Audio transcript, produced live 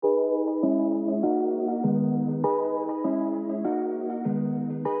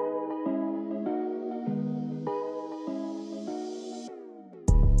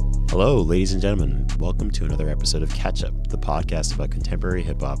Hello, ladies and gentlemen. Welcome to another episode of Catch Up, the podcast about contemporary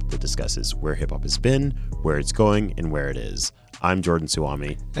hip-hop that discusses where hip-hop has been, where it's going, and where it is. I'm Jordan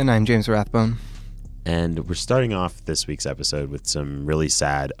Suwami. And I'm James Rathbone. And we're starting off this week's episode with some really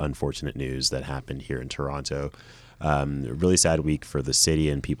sad, unfortunate news that happened here in Toronto. A really sad week for the city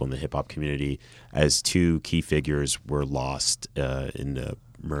and people in the hip-hop community as two key figures were lost in a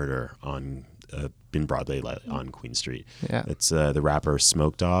murder in Broadway on Queen Street. Yeah. It's the rapper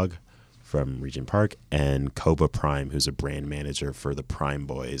Smoke Dawg from Regent Park and Koba Prime, who's a brand manager for the Prime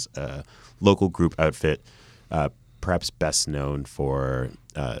Boys, a local group outfit, perhaps best known for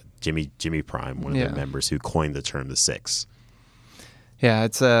Jimmy Prime, one of the members who coined the term the Six. Yeah,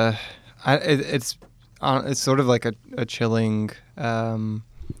 it's sort of like a chilling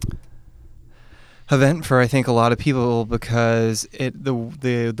event for I think a lot of people because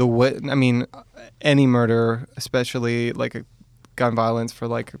the way, I mean, any murder, especially like a gun violence for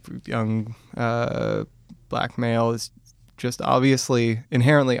like a young black male, is just obviously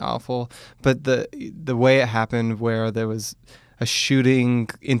inherently awful. But the way it happened, where there was a shooting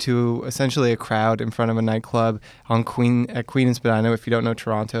into essentially a crowd in front of a nightclub on Queen and Spadina, if you don't know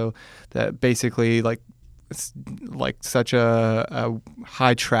Toronto, that basically like it's like such a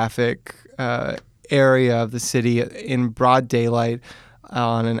high traffic area of the city in broad daylight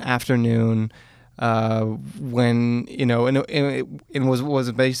on an afternoon when, you know, and it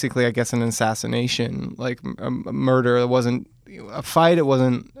was basically, I guess, an assassination, like a murder. It wasn't a fight. It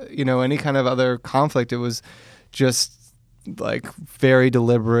wasn't, you know, any kind of other conflict. It was just like very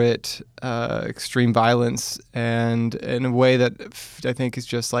deliberate, extreme violence, and in a way that I think is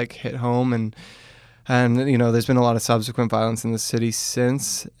just like hit home. And you know, there's been a lot of subsequent violence in the city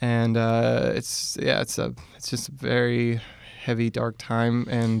since, and it's just a very heavy, dark time.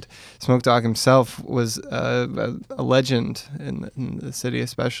 And Smoke Dawg himself was a legend in the city,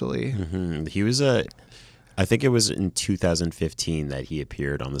 especially. Mm-hmm. He was I think it was in 2015 that he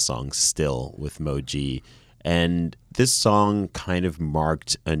appeared on the song "Still" with Moji, and this song kind of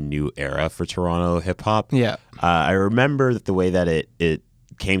marked a new era for Toronto hip hop. Yeah, I remember that the way that it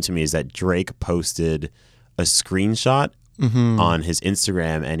came to me is that Drake posted a screenshot on his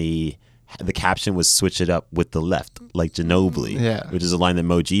Instagram, and the caption was "Switch it up with the left, like Ginobili," which is a line that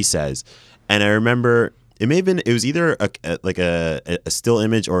Moji says. And I remember it was either a still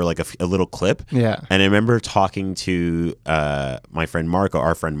image or like a little clip. Yeah. And I remember talking to my friend Marco,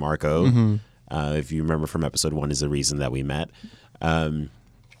 our friend Marco, if you remember from episode 1 is the reason that we met.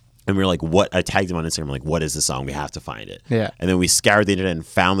 And we were like, what? I tagged him on Instagram, like, what is the song? We have to find it. Yeah. And then we scoured the internet and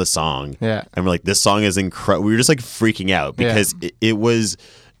found the song. Yeah. And we're like, this song is incredible. We were just like freaking out because it was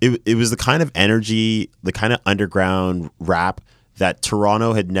the kind of energy, the kind of underground rap that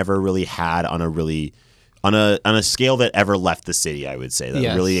Toronto had never really had on a scale that ever left the city, I would say,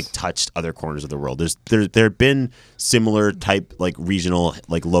 that really like, touched other corners of the world. There have been similar type like regional,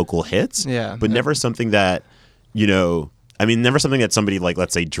 like local hits, but never something that, you know, I mean, never something that somebody like,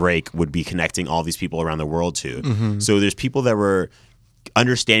 let's say Drake, would be connecting all these people around the world to. So there's people that were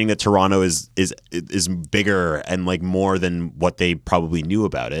understanding that Toronto is bigger and like more than what they probably knew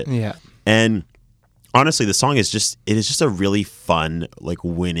about it. Yeah. And honestly, the song is just a really fun, like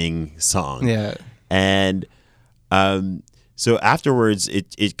winning song. Yeah. And so afterwards,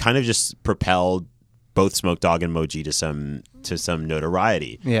 it kind of just propelled both Smoke Dawg and Moji to some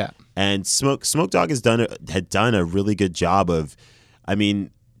notoriety. Yeah. And Smoke Dawg had done a really good job of, I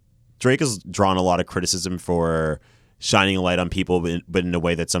mean, Drake has drawn a lot of criticism for shining a light on people, but in a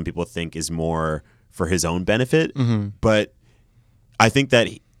way that some people think is more for his own benefit. But I think that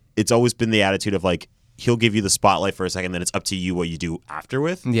it's always been the attitude of like, he'll give you the spotlight for a second, then it's up to you what you do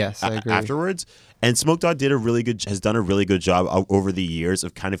afterwards. Yes, I agree. Afterwards. And Smoke Dawg has done a really good job over the years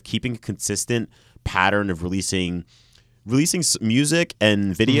of kind of keeping a consistent pattern of releasing music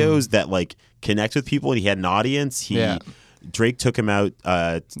and videos that like connect with people, and he had an audience. Drake took him out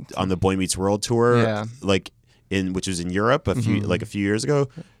on the Boy Meets World tour, which was in Europe a few years ago,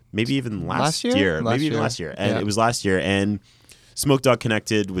 maybe even last year. And it was last year, and Smoke Dawg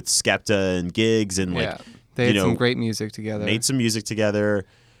connected with Skepta and Gigs, and they had some great music together. Made some music together.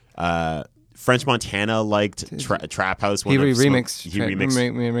 French Montana liked Trap House. He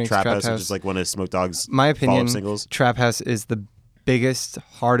remixed Trap House, which is like one of Smoke Dawg's my opinion singles. Trap House is the biggest,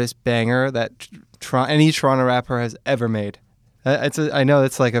 hardest banger that any Toronto rapper has ever made. I know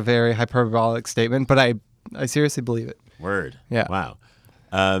it's like a very hyperbolic statement, but I seriously believe it. Word. Yeah. Wow.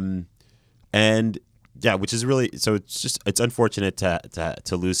 And yeah, which is really, so it's unfortunate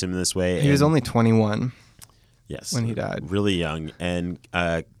to lose him in this way. He was only 21. Yes. When he died. Really young. And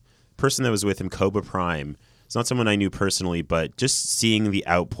person that was with him, Koba Prime, It's not someone I knew personally, but just seeing the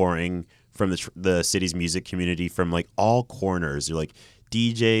outpouring from the city's music community from like all corners. You're like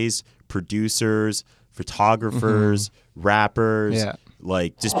DJs, producers, photographers, rappers,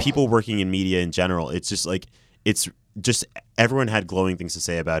 like just people working in media in general. It's just like everyone had glowing things to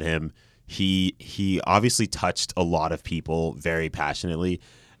say about him. He obviously touched a lot of people very passionately,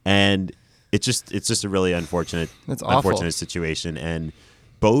 and it's just a really unfortunate situation. And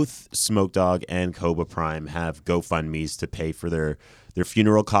both Smoke Dawg and Koba Prime have GoFundMes to pay for their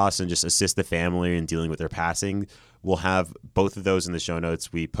funeral costs and just assist the family in dealing with their passing. We'll have both of those in the show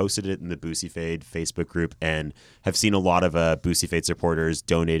notes. We posted it in the Boosie Fade Facebook group and have seen a lot of Boosie Fade supporters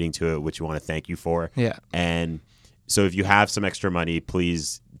donating to it, which we want to thank you for. Yeah. And so if you have some extra money,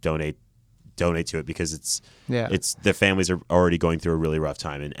 please donate to it, because it's the families are already going through a really rough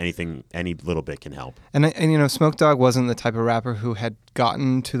time, and any little bit can help. And you know, Smoke Dawg wasn't the type of rapper who had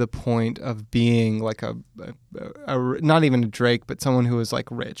gotten to the point of being like a not even a Drake, but someone who was like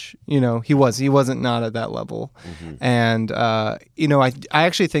rich. You know, he wasn't not at that level. And you know, I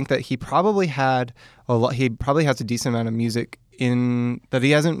actually think that he probably had a lot. He probably has a decent amount of music in that he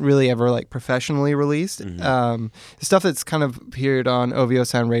hasn't really ever like professionally released. Stuff that's kind of appeared on OVO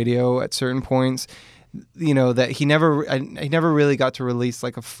Sound Radio at certain points, you know, that he never really got to release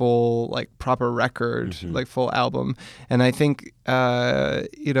like a full like proper record, like full album. And I think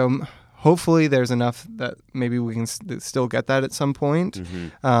you know, hopefully there's enough that maybe we can still get that at some point.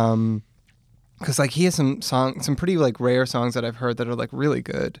 Because like he has some pretty like rare songs that I've heard that are like really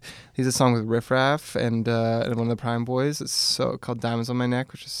good. He has a song with Riff Raff and one of the Prime Boys. It's called Diamonds on My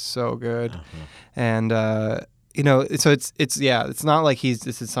Neck, which is so good. And you know, so it's not like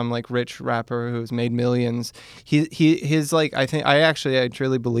this is some like rich rapper who's made millions. His like I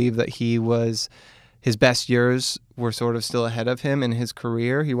truly believe that his best years were sort of still ahead of him in his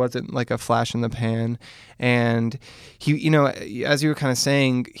career. He wasn't like a flash in the pan, and he, you know, as you were kind of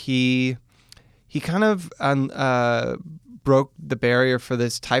saying, he kind of broke the barrier for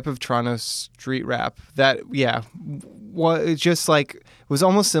this type of Toronto street rap that, was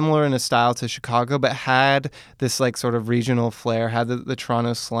almost similar in a style to Chicago, but had this like sort of regional flair, had the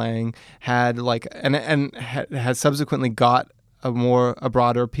Toronto slang, had like and had subsequently got a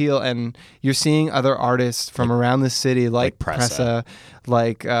broader appeal. And you're seeing other artists from around the city like Pressa,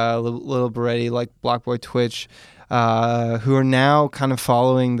 like Little Beretti, like Blockboy Twitch, who are now kind of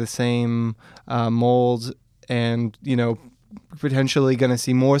following the same mold, and you know, potentially going to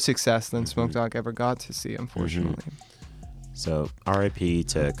see more success than Smoke Dawg ever got to see, unfortunately. So R.I.P.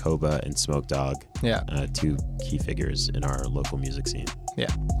 to Koba and Smoke Dawg, two key figures in our local music scene.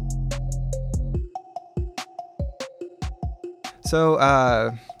 Yeah.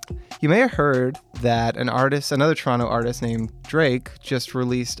 So you may have heard that another Toronto artist named Drake, just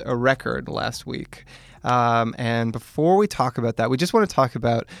released a record last week. And before we talk about that, we just want to talk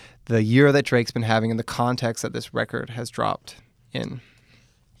about the year that Drake's been having and the context that this record has dropped in.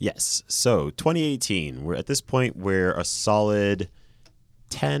 Yes. So 2018, at this point, we're a solid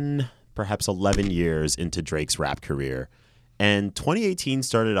 10, perhaps 11 years into Drake's rap career. And 2018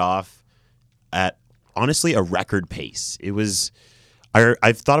 started off at, honestly, a record pace. It was,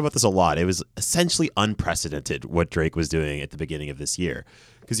 I've thought about this a lot. It was essentially unprecedented what Drake was doing at the beginning of this year.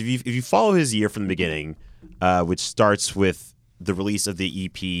 Because if you follow his year from the beginning, which starts with the release of the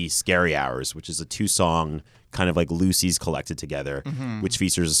EP Scary Hours, which is a 2-song kind of like Lucy's collected together, which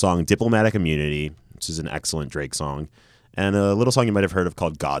features a song Diplomatic Immunity, which is an excellent Drake song, and a little song you might have heard of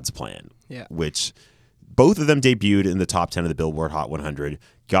called God's Plan, which both of them debuted in the top 10 of the Billboard Hot 100.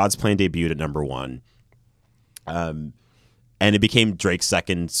 God's Plan debuted at number 1. And it became Drake's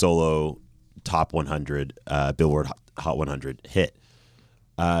second solo top 100 Billboard Hot 100 hit.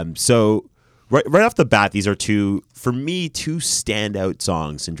 So right off the bat, these are two standout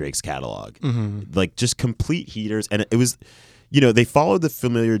songs in Drake's catalog. Like just complete heaters. And it was, you know, they followed the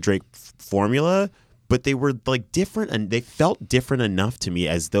familiar Drake formula, but they were like different, and they felt different enough to me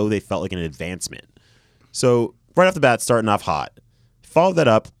as though they felt like an advancement. So right off the bat, starting off hot. Followed that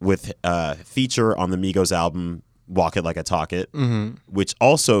up with a feature on the Migos album, Walk It Like I Talk It, which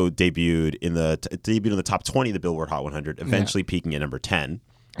also debuted in the top 20 of the Billboard Hot 100, eventually peaking at number 10.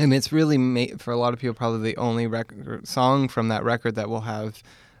 I mean, it's really, for a lot of people, probably the only song from that record that will have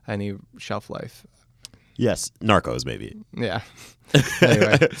any shelf life. Yes, Narcos, maybe. Yeah.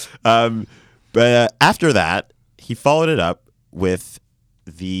 Anyway. But after that, he followed it up with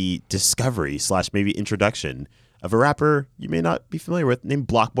the discovery / maybe introduction of a rapper you may not be familiar with named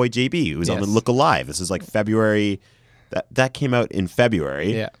Blockboy JB, who was on the Look Alive. This is like February. That came out in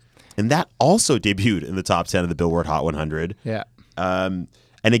February. Yeah. And that also debuted in the top 10 of the Billboard Hot 100. Yeah.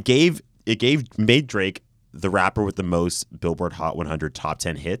 And it made Drake the rapper with the most Billboard Hot 100 top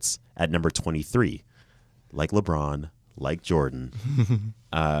 10 hits at number 23, like LeBron, like Jordan.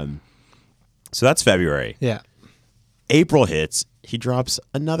 So that's February. Yeah. April hits. He drops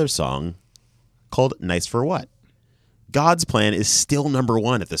another song called Nice for What? God's Plan is still number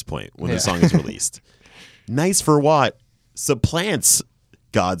one at this point when the song is released. Nice for What supplants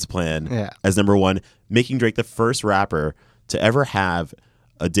God's Plan as number one, making Drake the first rapper to ever have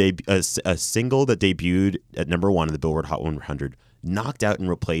a single that debuted at number one in the Billboard Hot 100 knocked out and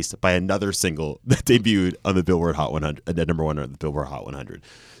replaced by another single that debuted on the Billboard Hot 100 at number one on the Billboard Hot 100.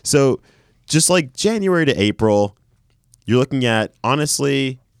 So just like January to April, you're looking at,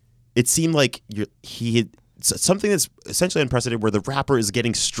 honestly, it seemed like he had something that's essentially unprecedented, where the rapper is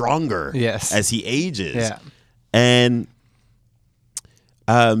getting stronger as he ages. Yeah. And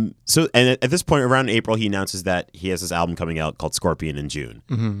so at this point around April, he announces that he has this album coming out called Scorpion in June.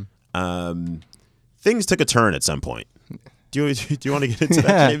 Mm-hmm. Things took a turn at some point. Do you want to get into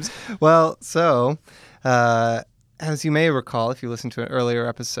that, James? Well, so as you may recall, if you listened to an earlier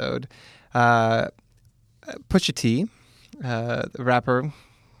episode, Pusha T, the rapper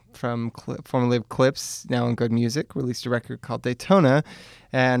formerly of Clips, now in Good Music, released a record called Daytona.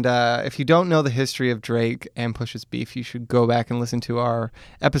 And if you don't know the history of Drake and Pusha's beef, you should go back and listen to our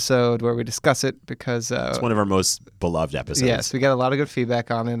episode where we discuss it, because it's one of our most beloved episodes. Yes, we got a lot of good feedback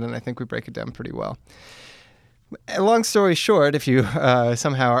on it, and I think we break it down pretty well. Long story short, if you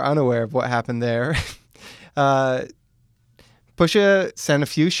somehow are unaware of what happened there, Pusha sent a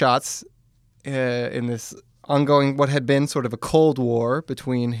few shots in this ongoing, what had been sort of a Cold War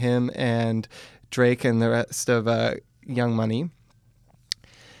between him and Drake and the rest of Young Money.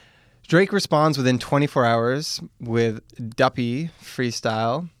 Drake responds within 24 hours with Duppy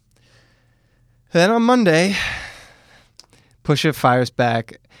freestyle. Then on Monday, Pusha fires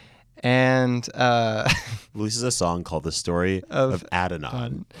back and releases a song called The Story of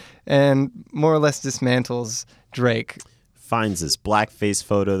Adidon. And more or less dismantles Drake. Finds this blackface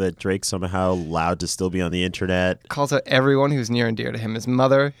photo that Drake somehow allowed to still be on the internet. Calls out everyone who's near and dear to him. His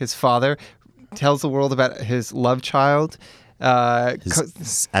mother, his father. Tells the world about his love child.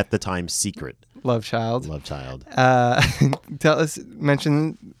 His, at the time, secret love child.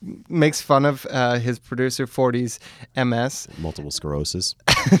 Makes fun of his producer 40's MS, multiple sclerosis.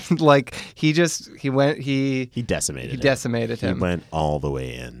 Like he decimated him. He went all the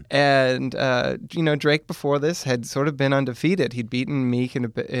way in. And Drake before this had sort of been undefeated. He'd beaten Meek in a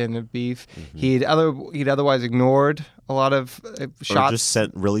beef. Mm-hmm. He'd otherwise ignored a lot of shots. Or just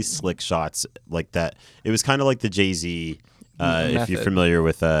sent really slick shots like that. It was kind of like the Jay-Z. If you're familiar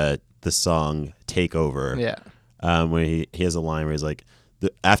with the song "Take Over," when he has a line where he's like,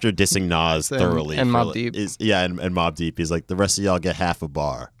 after dissing Nas thoroughly, and Mobb Deep, and Mobb Deep, he's like, the rest of y'all get half a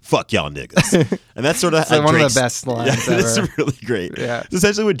bar. Fuck y'all niggas, and that's sort of one of the best lines ever. It's really great. Yeah, it's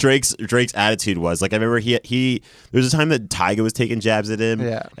essentially what Drake's attitude was. Like I remember he there was a time that Tyga was taking jabs at him,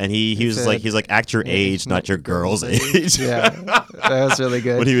 and he was like, he's like, act your age, not your girl's age. Yeah, that was really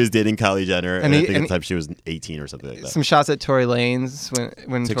good. When he was dating Kylie Jenner, and I think at the time she was 18 or something like that. Some shots at Tory Lanez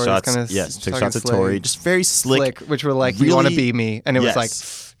when took Tory shots, was kind of took shots at Tory, just very slick, which were like, really, you want to be me, and it was like,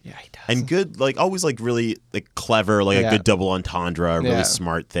 yeah, he does. And good, like always, like really like clever, like a good double entendre, a really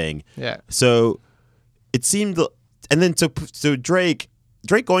smart thing. Yeah. So it seemed, and then so Drake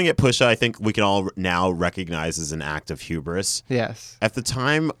going at Pusha, I think we can all now recognize as an act of hubris. Yes. At the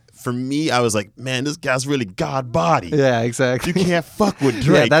time, for me, I was like, man, this guy's really God body. Yeah, exactly. You can't fuck with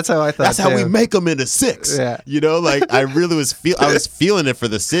Drake. Yeah, that's how I thought. That's how we make him into 6. Yeah. Like I really was I was feeling it for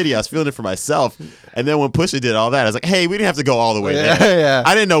the city. I was feeling it for myself. And then when Pusha did all that, I was like, hey, we didn't have to go all the way there. Yeah.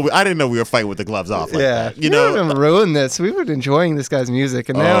 I didn't know we were fighting with the gloves off like that. You didn't ruin this. We were enjoying this guy's music,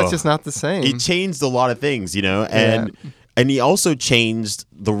 and now it's just not the same. He changed a lot of things, and he also changed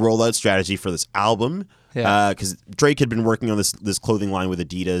the rollout strategy for this album. Because Drake had been working on this clothing line with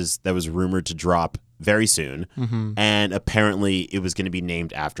Adidas that was rumored to drop very soon, and apparently it was going to be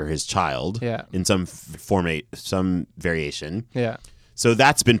named after his child in some some variation. Yeah. So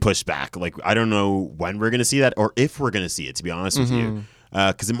that's been pushed back. Like I don't know when we're going to see that, or if we're going to see it. To be honest with you,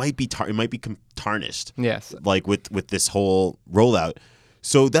 because it might be tarnished. Yes. Like with this whole rollout.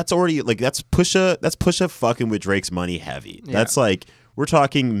 So that's already that's Pusha fucking with Drake's money heavy. Yeah. That's like. We're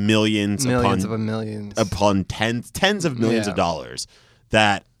talking millions upon tens of millions of dollars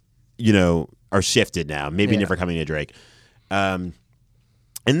that are shifted now. Maybe never coming to Drake. And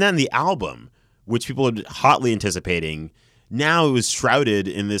then the album, which people are hotly anticipating, now it was shrouded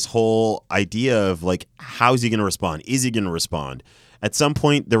in this whole idea of like, how is he going to respond? Is he going to respond? At some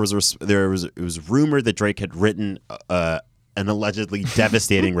point, it was rumored that Drake had written an allegedly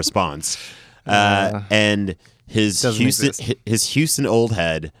devastating response. And his Doesn't exist. Houston old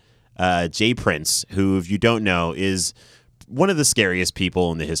head, Jay Prince, who, if you don't know, is one of the scariest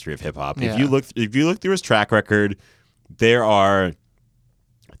people in the history of hip hop. Yeah. If you look through his track record, look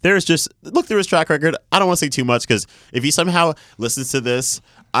through his track record. I don't want to say too much because if he somehow listens to this,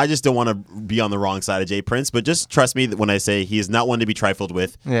 I just don't want to be on the wrong side of Jay Prince. But just trust me when I say he is not one to be trifled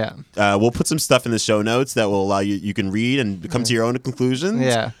with. Yeah. We'll put some stuff in the show notes that will allow you can read and come to your own conclusions.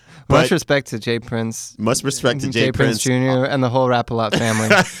 Yeah. But Much respect to Jay Prince. Much respect to Jay Prince Jr. and the whole Rap-A-Lot family.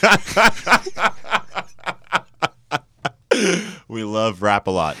 We love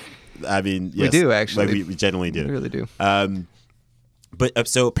Rap-A-Lot. I mean, yes, We do, actually. Like, we generally do. We really do. But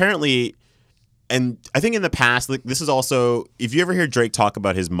so apparently, and I think in the past, like this is also, if you ever hear Drake talk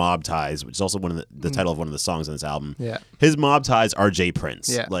about his mob ties, which is also one of the title of one of the songs on this album. Yeah. His mob ties are Jay Prince.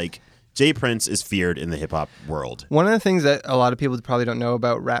 Yeah. Like Jay Prince is feared in the hip hop world. One of the things that a lot of people probably don't know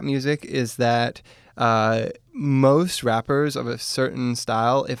about rap music is that most rappers of a certain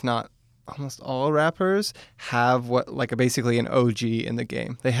style, if not almost all rappers, have basically an OG in the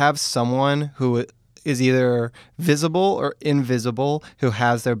game. They have someone who is either visible or invisible who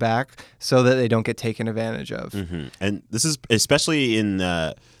has their back so that they don't get taken advantage of. Mm-hmm. And this is especially in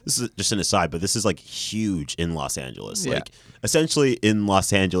this is just an aside, but this is like huge in Los Angeles. Yeah. Like essentially in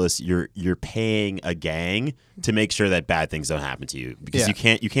Los Angeles, you're paying a gang to make sure that bad things don't happen to you because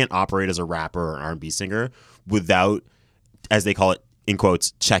Yeah. you can't operate as a rapper or an R&B singer without, as they call it in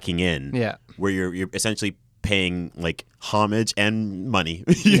quotes, checking in. Yeah. Where you're essentially paying like homage and money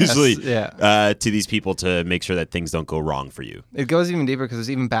usually Yes, to these people to make sure that things don't go wrong for you. It goes even deeper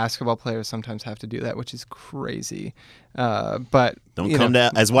because even basketball players sometimes have to do that, which is crazy. But Don't come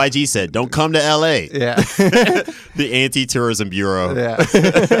to, as YG said, don't come to LA. Yeah. The Anti-Tourism Bureau. Yeah.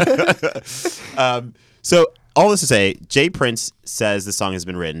 So all this to say, Jay Prince says the song has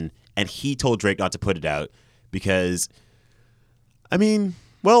been written, and he told Drake not to put it out because, I mean,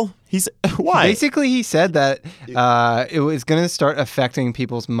 well, he's why? Basically, he said that it was going to start affecting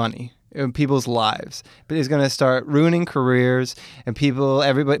people's money, people's lives, but it's going to start ruining careers, and people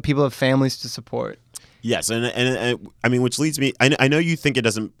have families to support. Yes, and I mean, which leads me. I know you think it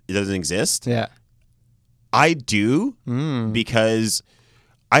doesn't exist. Yeah. I do because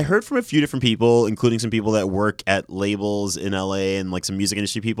I heard from a few different people, including some people that work at labels in LA and like some music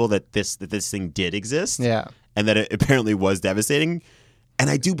industry people, that this thing did exist. Yeah. And that it apparently was devastating. And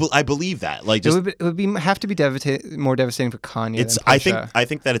I believe that. Like, just It would have to be more devastating for Kanye. Than Pusha. I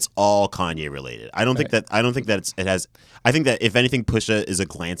think that it's all Kanye related. I don't think that it has. I think that if anything, Pusha is a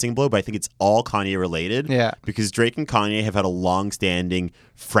glancing blow, but I think it's all Kanye related. Yeah. Because Drake and Kanye have had a long-standing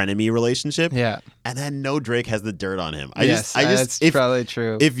frenemy relationship. Yeah. And then Drake has the dirt on him. That's probably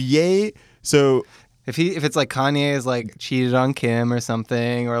true. If Ye, so if it's like Kanye is like cheated on Kim or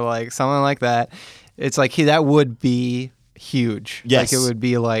something, or like something like that, it's like that would be huge. Yes. Like it would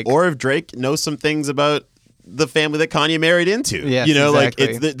be like, or if Drake knows some things about the family that Kanye married into. Yes, you know,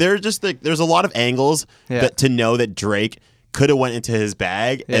 exactly. like they're just like, there's a lot of angles that to know that Drake could have went into his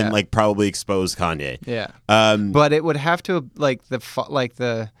bag and like probably exposed Kanye. Yeah. But it would have to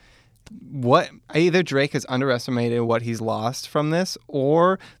either Drake has underestimated what he's lost from this,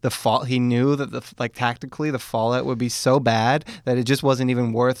 or he knew that tactically the fallout would be so bad that it just wasn't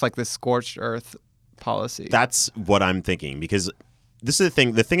even worth like the scorched earth policy. That's what I'm thinking, because this is the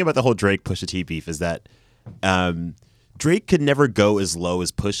thing. The thing about the whole Drake Pusha T beef is that Drake could never go as low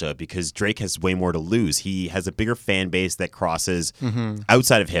as Pusha because Drake has way more to lose. He has a bigger fan base that crosses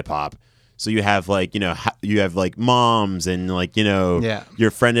outside of hip hop. So you have like moms and like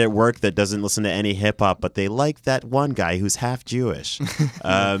your friend at work that doesn't listen to any hip hop, but they like that one guy who's half Jewish. The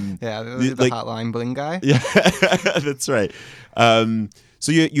Hotline Bling guy. Yeah, that's right.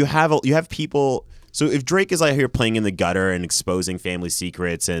 So you have people. So if Drake is out here playing in the gutter and exposing family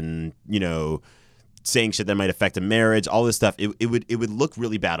secrets and saying shit that might affect a marriage, all this stuff, it would look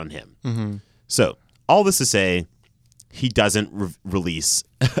really bad on him. Mm-hmm. So all this to say, he doesn't release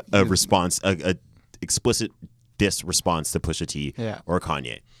a response, a explicit diss response to Pusha T or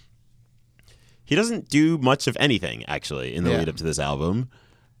Kanye. He doesn't do much of anything actually in the lead up to this album,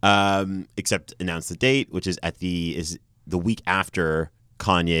 except announce the date, which is the week after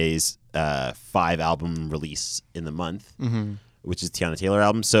Kanye's 5-album release in the month, which is Tiana Taylor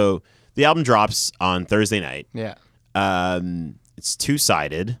album. So the album drops on Thursday night. Yeah. It's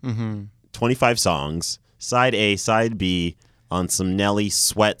 2-sided, 25 songs, side A, side B, on some Nelly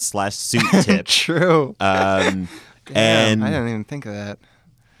sweat/suit tip. True. And I didn't even think of that.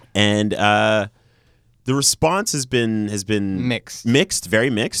 And the response has been mixed, very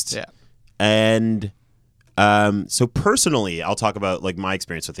mixed. Yeah. And so personally, I'll talk about like my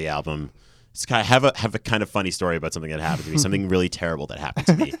experience with the album. I have a kind of funny story about something that happened to me, something really terrible that happened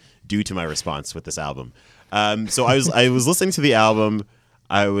to me due to my response with this album. So I was listening to the album.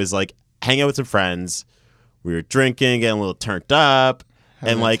 I was like hanging out with some friends. We were drinking, getting a little turned up,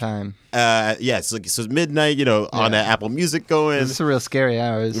 Having and a like time. so it's midnight, on that Apple Music going. This is real scary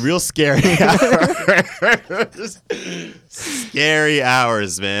hours. Real scary hours. Scary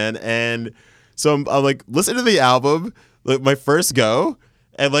hours, man. And so I'm like listening to the album, like my first go,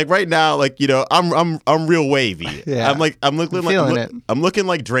 and like right now, like I'm real wavy. Yeah. I'm looking feeling like it. I'm looking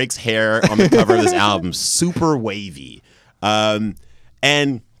like Drake's hair on the cover of this album, super wavy. And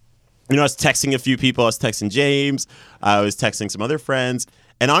I was texting a few people. I was texting James. I was texting some other friends,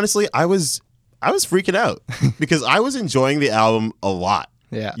 and honestly, I was freaking out because I was enjoying the album a lot.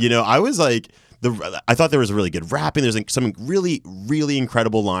 Yeah. I was like, I thought there was really good rapping. There's like some really, really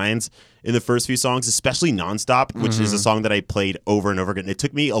incredible lines in the first few songs, especially Nonstop, which is a song that I played over and over again. It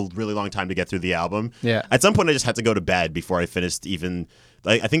took me a really long time to get through the album. Yeah. At some point, I just had to go to bed before I finished even.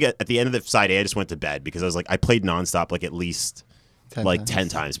 Like, I think at the end of the side A, I just went to bed because I was like, I played Nonstop like at least 10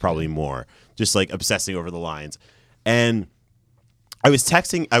 times, probably more, just like obsessing over the lines. And I was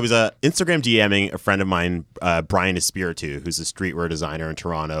Instagram DMing a friend of mine, Brian Espiritu, who's a streetwear designer in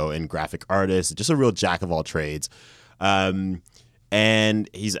Toronto and graphic artist, just a real jack of all trades. And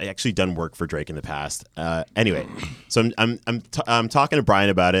he's actually done work for Drake in the past. Anyway, so I'm talking to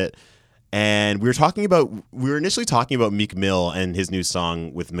Brian about it, and we were initially talking about Meek Mill and his new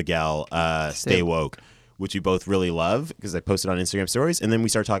song with Miguel, Stay Woke, which we both really love because I posted on Instagram stories. And then we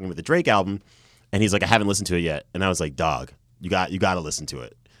started talking about the Drake album, and he's like, I haven't listened to it yet. And I was like, dog, you got to listen to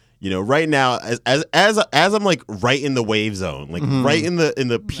it. Right now, as I'm like right in the wave zone, like right in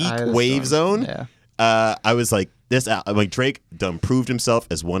the peak wave zone. Yeah. I was like, Drake done proved himself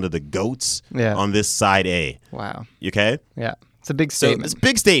as one of the GOATs on this side A. Wow. You okay? Yeah. It's a big statement. So it's a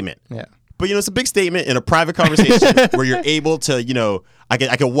big statement. Yeah. But it's a big statement in a private conversation where you're able to, I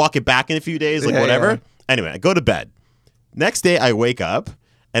can walk it back in a few days, like whatever. Yeah. Anyway, I go to bed. Next day, I wake up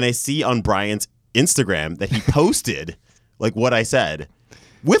and I see on Brian's Instagram that he posted like what I said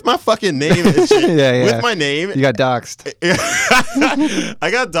with my fucking name and shit. With my name. You got doxxed.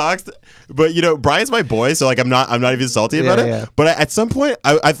 I got doxxed. But Brian's my boy, so like I'm not even salty about it. Yeah. But at some point,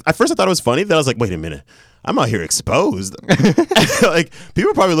 at first I thought it was funny. Then I was like, wait a minute, I'm out here exposed. Like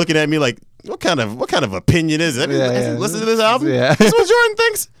people are probably looking at me like, what kind of opinion is it? Listen to this album. Yeah. This is what Jordan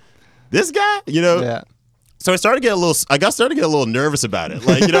thinks. This guy, Yeah. So I started to get a little nervous about it.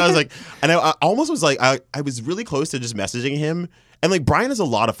 Like, I was like, and I almost was like, I was really close to just messaging him. And like Brian has a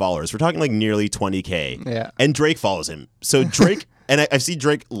lot of followers. We're talking like nearly 20K. Yeah. And Drake follows him. So Drake, and I see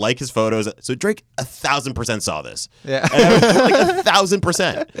Drake like his photos. So Drake 1,000% saw this. Yeah. And I was like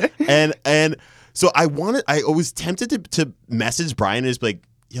 1,000%. And so I was tempted to message Brian and just be like,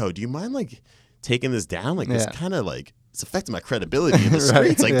 yo, do you mind like taking this down? Like this kind of like, it's affecting my credibility in the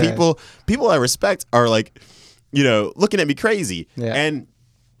streets. Like people I respect are like, looking at me crazy. Yeah. And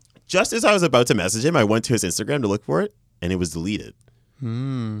just as I was about to message him, I went to his Instagram to look for it, and it was deleted.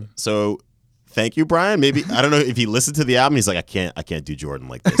 So thank you, Brian. Maybe I don't know if he listened to the album. He's like, I can't do Jordan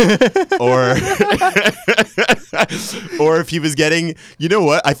like this, or if he was getting,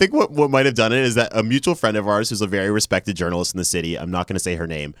 what? I think what might have done it is that a mutual friend of ours, who's a very respected journalist in the city. I'm not going to say her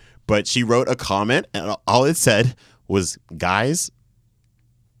name, but she wrote a comment, and all it said was, guys.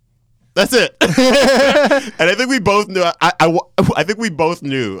 That's it. And I think we both knew. I think we both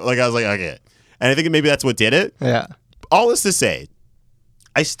knew. Like I was like, okay. And I think maybe that's what did it. Yeah. All this to say,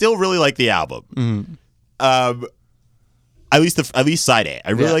 I still really like the album. At least side A.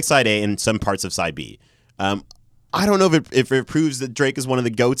 I really like side A and some parts of side B. I don't know if it proves that Drake is one of the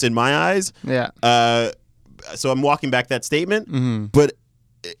GOATs in my eyes. Yeah. So I'm walking back that statement. But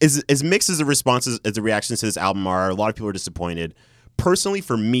as mixed as the responses, as the reactions to this album are, a lot of people are disappointed. Personally,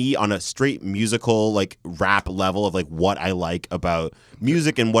 for me, on a straight musical like rap level of like what I like about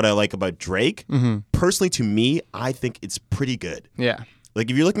music and what I like about Drake, personally to me, I think it's pretty good. Yeah. Like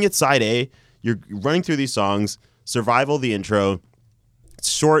if you're looking at side A, you're running through these songs. Survival, the intro,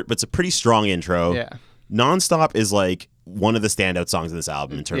 it's short, but it's a pretty strong intro. Yeah. Nonstop is like one of the standout songs in this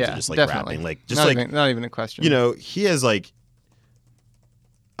album in terms of just like definitely. rapping. Like just not even a question. He has like.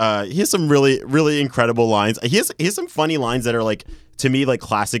 He has some really, really incredible lines. He has some funny lines that are like, to me, like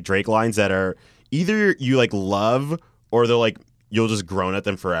classic Drake lines that are either you like love or they're like you'll just groan at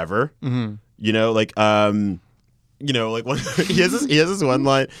them forever. Like like one, he has this one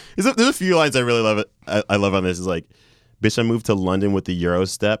line. There's a few lines I really love. I love on this is like, bitch, I moved to London with the Euro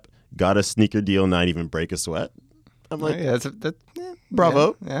step, got a sneaker deal, not even break a sweat. I'm like, yeah,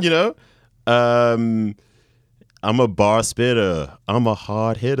 bravo. Yeah. I'm a bar spitter. I'm a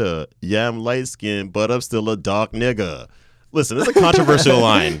hard hitter. Yeah, I'm light skinned, but I'm still a dark nigga. Listen, it's a controversial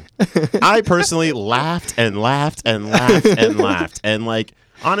line. I personally laughed and laughed and laughed and laughed. And like,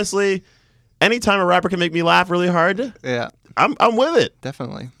 honestly, anytime a rapper can make me laugh really hard, Yeah, I'm with it.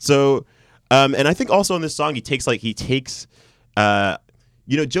 definitely. So, and I think also in this song, he takes, Joe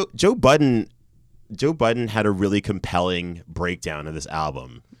Budden had a really compelling breakdown of this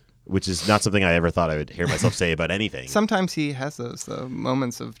album, which is not something I ever thought I would hear myself say about anything. Sometimes he has those though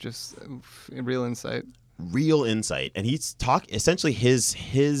moments of just real insight. Real insight, and he's essentially his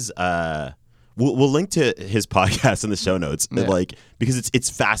we'll link to his podcast in the show notes, like, because it's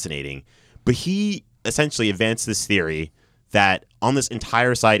fascinating. But he essentially advanced this theory that on this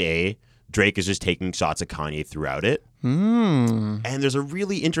entire side A, Drake is just taking shots at Kanye throughout it. And there's a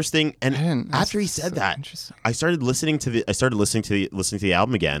really interesting, and after he said that, I started listening to the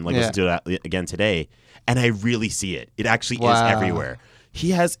album again, listening to it again today, and I really see it. It actually is everywhere.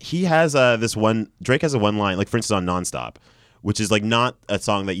 He has this one. Drake has a one line, like for instance on Nonstop, which is like not a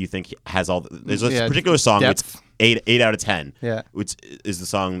song that you think has all. There's a particular song that's 8 out of 10. Yeah, which is the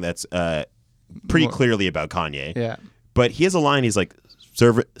song that's pretty clearly about Kanye. Yeah, but he has a line. He's like,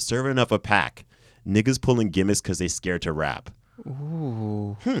 serving up a pack. Niggas pulling gimmicks because they scared to rap.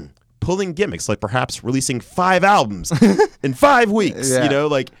 Ooh. Pulling gimmicks, like perhaps releasing 5 albums in 5 weeks,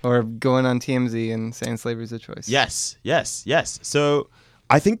 or going on TMZ and saying slavery's a choice. Yes. So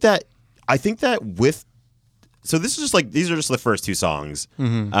I think that so this is just like, these are just the first 2 songs.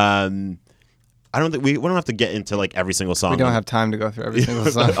 Mm-hmm. I don't think we don't have to get into like every single song. We don't have time to go through every single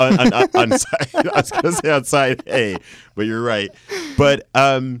song. I was gonna say on side A, but you're right. But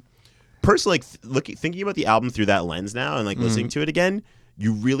personally, thinking about the album through that lens now and like listening to it again,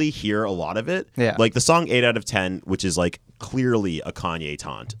 you really hear a lot of it. Yeah. Like the song 8 out of 10, which is like clearly a Kanye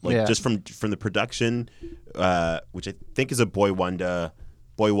taunt. Like just from the production, which I think is a Boy Wonder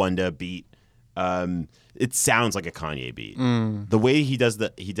beat. It sounds like a Kanye beat. The way he does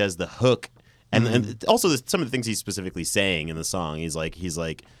the hook, and also some of the things he's specifically saying in the song. He's like, he's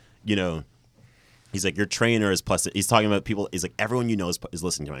like, your trainer is plus. He's talking about people. He's like, everyone you know is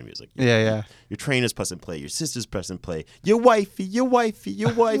listening to my music. Your trainer's plus and play. Your sister's plus and play. Your wifey.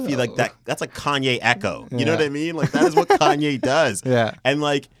 Like that. That's like Kanye echo. You know what I mean? Like that is what Kanye does. Yeah. And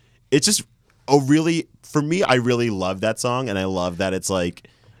like, it's just for me, I really love that song, and I love that it's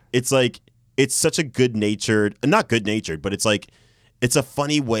such a not good natured, but it's a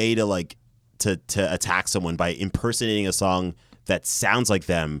funny way to like to attack someone by impersonating a song that sounds like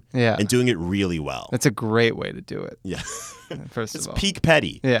them and doing it really well. That's a great way to do it. Yeah. First of all. It's peak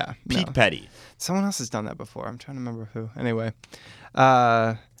petty. Yeah. Peak petty. Someone else has done that before. I'm trying to remember who. Anyway.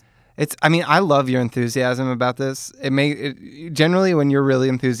 I love your enthusiasm about this. Generally when you're really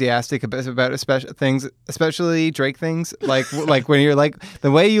enthusiastic about things, especially Drake things, like when you're like, the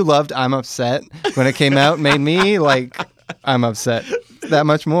way you loved I'm Upset when it came out made me like, I'm upset that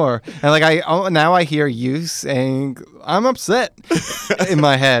much more. And now I hear you saying I'm upset in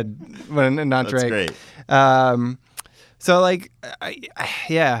my head when not Drake. That's great. So like,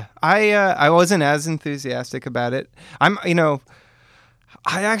 I wasn't as enthusiastic about it.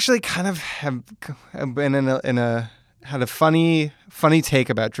 I actually kind of have been had a funny take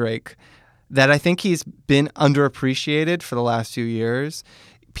about Drake that I think he's been underappreciated for the last few years.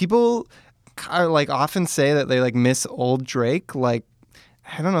 People like often say that they like miss old Drake. Like,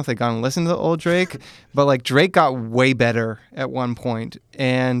 I don't know if they gone and listened to the old Drake, but like Drake got way better at one point,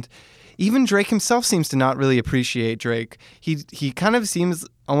 and even Drake himself seems to not really appreciate Drake. He kind of seems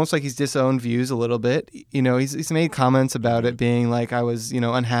almost like he's disowned views a little bit. He's made comments about it being like, I was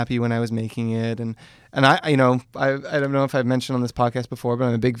unhappy when I was making it, and I don't know if I've mentioned on this podcast before, but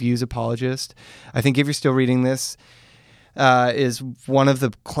I'm a big Views apologist. I think if you're still reading this, is one of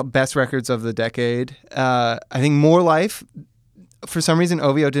the best records of the decade. I think More Life, for some reason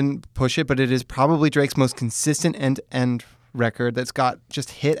OVO didn't push it, but it is probably Drake's most consistent end-to-end record that's got just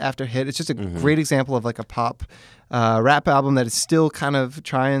hit after hit. It's just a great example of like a pop rap album that is still kind of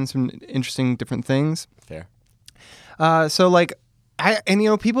trying some interesting different things. Fair. So like,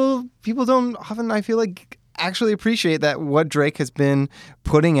 people don't often, I feel like, actually appreciate that what Drake has been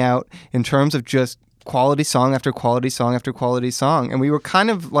putting out in terms of just quality song after quality song after quality song. And we were kind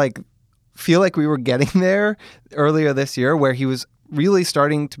of like, feel like we were getting there earlier this year where he was really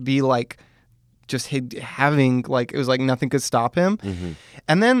starting to be like, just having like, it was like nothing could stop him.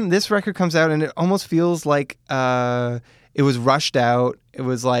 And then this record comes out and it almost feels like it was rushed out. It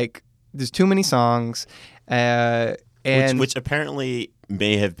was like, there's too many songs. Which apparently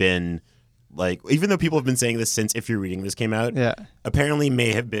may have been like, even though people have been saying this since If You're Reading This came out, apparently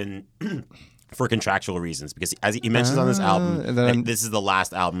may have been for contractual reasons, because as he mentions on this album, then this is the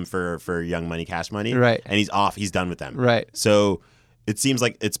last album for Young Money Cash Money, right? And he's off. He's done with them, right? So it seems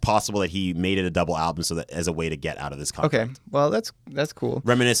like it's possible that he made it a double album so that as a way to get out of this contract. Okay, well that's cool.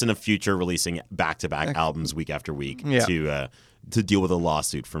 Reminiscent of Future releasing back-to-back albums week after week to deal with a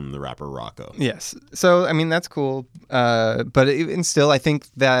lawsuit from the rapper Rocco. Yes, so I mean that's cool, but even still, I think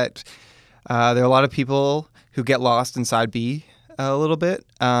that there are a lot of people who get lost in side B a little bit.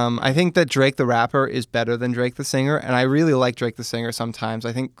 I think that Drake the rapper is better than Drake the singer, and I really like Drake the singer sometimes.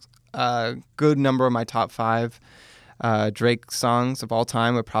 I think a good number of my top 5 Drake songs of all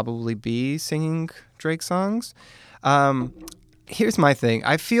time would probably be singing Drake songs. Here's my thing.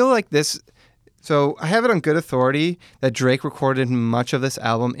 I feel like this... So I have it on good authority that Drake recorded much of this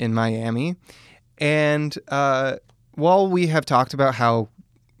album in Miami. And while we have talked about how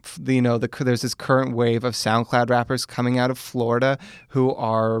there's this current wave of SoundCloud rappers coming out of Florida who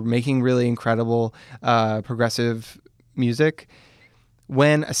are making really incredible progressive music,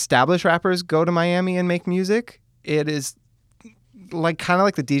 when established rappers go to Miami and make music, it is like kind of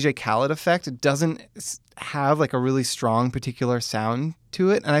like the DJ Khaled effect. It doesn't have like a really strong particular sound to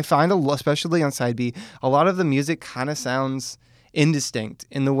it, and I find especially on side B, a lot of the music kind of sounds indistinct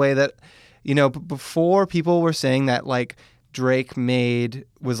in the way that, before people were saying that like Drake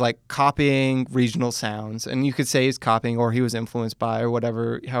was like copying regional sounds, and you could say he's copying or he was influenced by or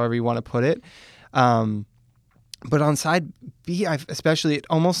whatever, however you want to put it. But on side B, especially, it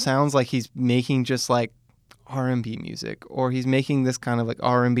almost sounds like he's making just like R&B music, or he's making this kind of like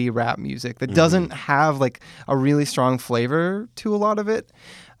R&B rap music that doesn't have like a really strong flavor to a lot of it.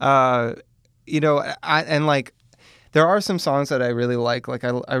 And like there are some songs that I really like. Like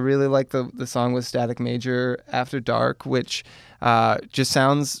I really like the song with Static Major, After Dark, which just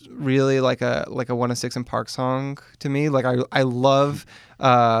sounds really like a 106 and Park song to me. Like I love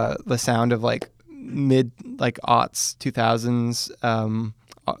the sound of like mid like aughts 2000s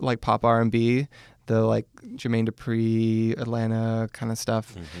like pop R&B, the like Jermaine Dupri, Atlanta kind of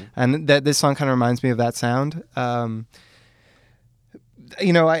stuff, and that this song kind of reminds me of that sound. I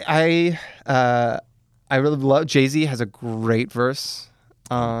really love Jay-Z has a great verse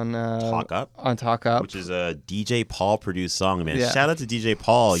on Talk Up. On Talk Up, which is a DJ Paul produced song, man. Yeah. Shout out to DJ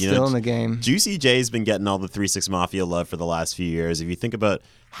Paul. Still in the game. Juicy J's been getting all the 3 6 Mafia love for the last few years. If you think about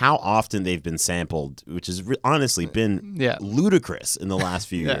how often they've been sampled, which has honestly been ludicrous in the last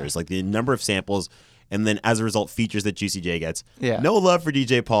few years, like the number of samples, and then as a result, features that Juicy J gets. Yeah. No love for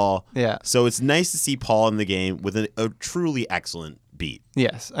DJ Paul. Yeah. So it's nice to see Paul in the game with a truly excellent beat.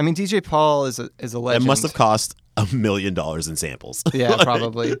 Yes. I mean, DJ Paul is a legend. It must have cost $1 million in samples. Yeah,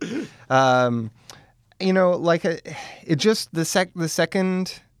 probably. Like it just the second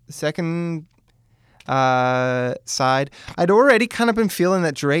side, I'd already kind of been feeling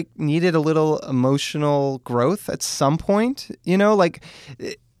that Drake needed a little emotional growth at some point. Like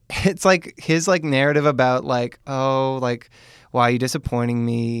it's like his like narrative about like, oh, like, why are you disappointing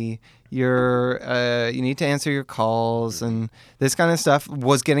me? You need to answer your calls, and this kind of stuff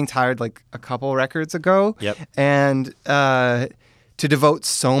was getting tired like a couple records ago. Yep. And to devote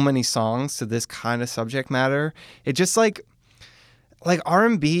so many songs to this kind of subject matter, it just like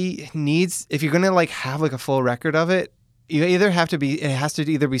R&B needs, if you're gonna like have like a full record of it, it has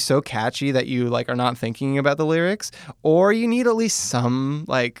to either be so catchy that you like are not thinking about the lyrics, or you need at least some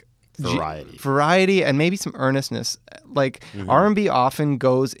like variety and maybe some earnestness. Like R&B often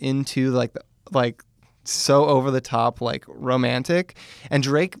goes into like so over the top like romantic, and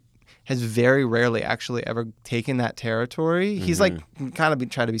Drake has very rarely actually ever taken that territory. He's like kind of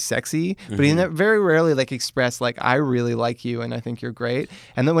trying to be sexy, but he very rarely like express like, I really like you and I think you're great.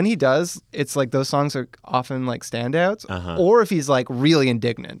 And then when he does, it's like those songs are often like standouts. Or if he's like really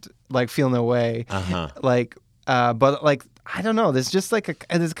indignant, like Feel No Way, but like I don't know. There's just like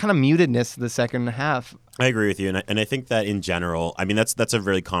there's kind of mutedness to the second half. I agree with you, and I think that in general, I mean that's a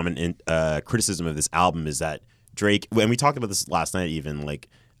very common criticism of this album is that Drake. And we talked about this last night, even like.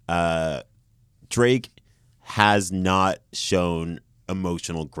 Drake has not shown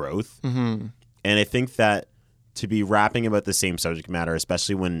emotional growth. And I think that to be rapping about the same subject matter,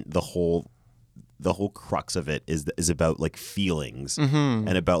 especially when the whole crux of it is about like feelings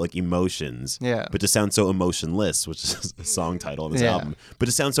and about like emotions, but to sound so emotionless, which is a song title of this album, but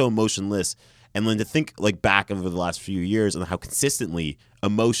to sound so emotionless, and then to think like back over the last few years and how consistently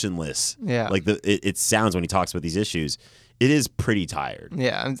emotionless like it sounds when he talks about these issues, it is pretty tired.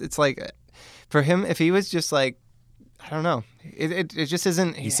 Yeah, it's like for him, if he was just like, I don't know, it just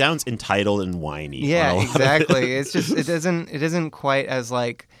isn't. He sounds entitled and whiny. Yeah, exactly. It's just it isn't quite as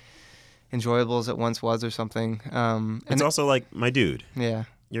like enjoyable as it once was or something. It's also like, my dude. Yeah.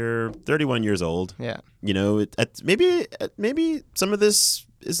 you're 31 years old. Yeah. You know, maybe some of this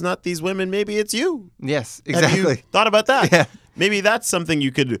is not these women. Maybe it's you. Yes, Have you exactly. thought about that? Yeah. Maybe that's something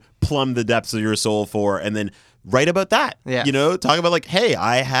you could plumb the depths of your soul for, and then write about that. Yeah. You know, talk about like, hey,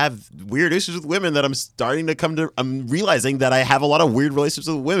 I have weird issues with women that I'm realizing that I have a lot of weird relationships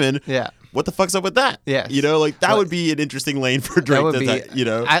with women. Yeah. What the fuck's up with that? Yes. You know, like that would be an interesting lane for Drake. That would be, you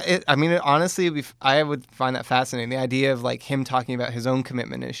know, I mean, honestly, I would find that fascinating. The idea of like him talking about his own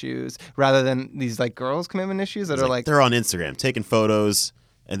commitment issues rather than these like girls' commitment issues that are like they're on Instagram taking photos.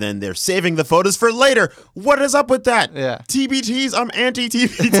 And then they're saving the photos for later. What is up with that? Yeah. TBTs, I'm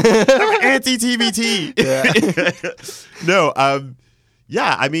anti-TBT. I'm anti-TBT. Yeah. No,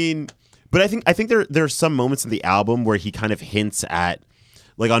 yeah, I mean, but I think there are some moments in the album where he kind of hints at,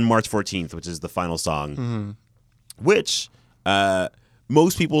 like on March 14th, which is the final song, which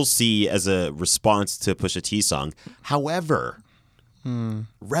most people see as a response to Pusha T song. However,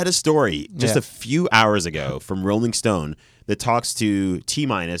 read a story just a few hours ago from Rolling Stone that talks to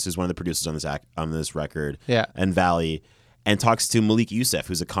T-Minus, who's one of the producers on this record, and Valley, and talks to Malik Youssef,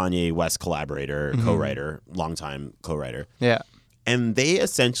 who's a Kanye West collaborator, co-writer, longtime co-writer. Yeah. And they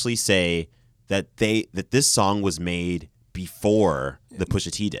essentially say that this song was made before the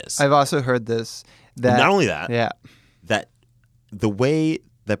Pusha T diss. I've also heard this. That Not only that, yeah, that the way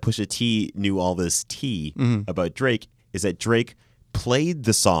that Pusha T knew all this tea about Drake is that Drake played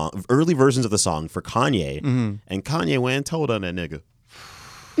the song, early versions of the song for Kanye, and Kanye went and told on that nigga.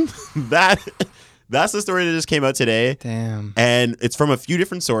 That's the story that just came out today. Damn. And it's from a few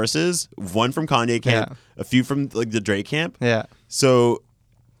different sources. One from Kanye camp, a few from like the Drake camp. Yeah. So,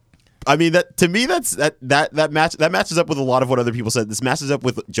 I mean, that to me, that matches up with a lot of what other people said. This matches up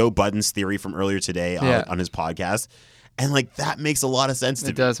with Joe Budden's theory from earlier today on his podcast, and like that makes a lot of sense to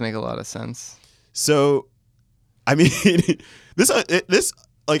me. It does make a lot of sense. So, I mean, this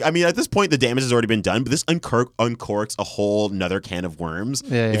like, I mean, at this point, the damage has already been done, but this uncorks a whole nother can of worms.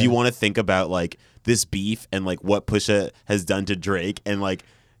 Yeah, if you want to think about like this beef and like what Pusha has done to Drake and like.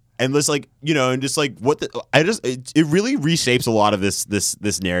 And this, like, you know, and just like it really reshapes a lot of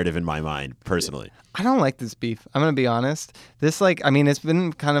this narrative in my mind personally. I don't like this beef. I'm gonna be honest. This, like, I mean, it's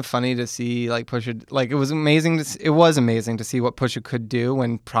been kind of funny to see like Pusha. Like, it was amazing to see what Pusha could do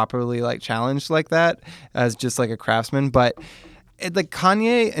when properly like challenged like that as just like a craftsman. But like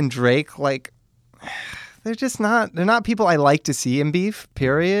Kanye and Drake, like, they're not people I like to see in beef.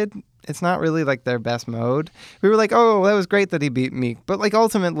 Period. It's not really like their best mode. We were like, oh, that was great that he beat Meek. But like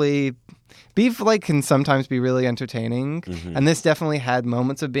ultimately, beef like can sometimes be really entertaining. And this definitely had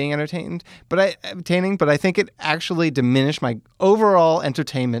moments of being entertained. But I think it actually diminished my overall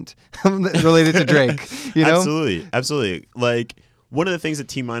entertainment related to Drake. You know? Absolutely. Like one of the things that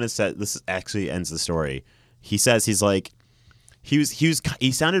T-Minus said, this actually ends the story. He says he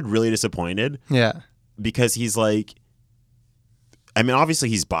sounded really disappointed. Yeah. Because he's like, I mean, obviously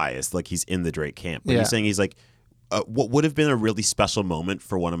he's biased, like he's in the Drake camp. But he's saying he's like, what would have been a really special moment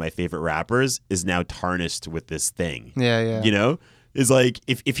for one of my favorite rappers is now tarnished with this thing. Yeah. You know? Is like,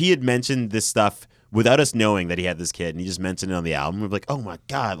 if he had mentioned this stuff without us knowing that he had this kid and he just mentioned it on the album, we'd be like, oh my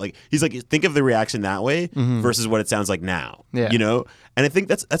God. Like, he's like, think of the reaction that way versus what it sounds like now. Yeah. You know? And I think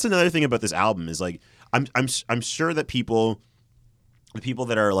that's another thing about this album is like, I'm sure that the people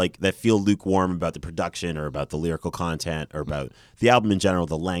that are like that feel lukewarm about the production or about the lyrical content or about the album in general,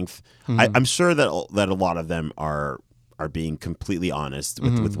 the length, I'm sure that a lot of them are being completely honest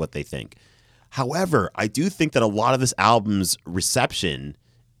with what they think. However, I do think that a lot of this album's reception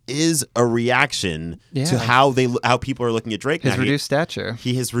is a reaction to how people are looking at Drake. His reduced stature.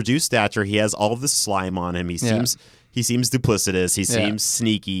 He has reduced stature. He has all of this slime on him. He seems duplicitous. He seems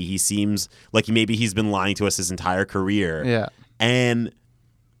sneaky. He seems like maybe he's been lying to us his entire career. Yeah. And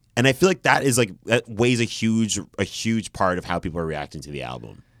I feel like that weighs a huge part of how people are reacting to the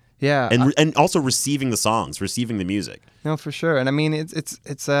album. Yeah. And also receiving the songs, receiving the music. No, for sure. And I mean, it's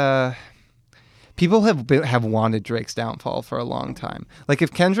people have wanted Drake's downfall for a long time. Like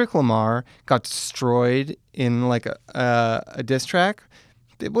if Kendrick Lamar got destroyed in like a diss track,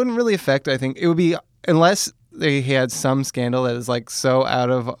 it wouldn't really affect, I think. It would be, unless he had some scandal that is like so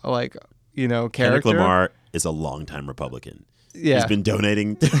out of like, you know, character. Kendrick Lamar is a longtime Republican. Yeah. He's been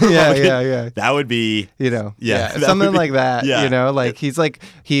donating. Yeah. That would be, something like that. Yeah. You know, like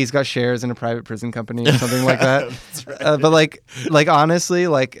he's got shares in a private prison company or something like that. That's right. But like honestly,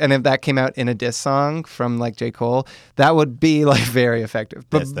 like, and if that came out in a diss song from like J. Cole, that would be like very effective.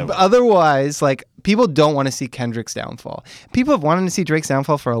 But, Yes, but otherwise, like people don't want to see Kendrick's downfall. People have wanted to see Drake's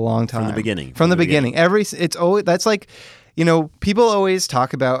downfall for a long time. From the beginning. It's always, that's like, you know, people always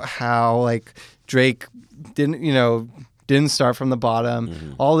talk about how like Drake didn't didn't start from the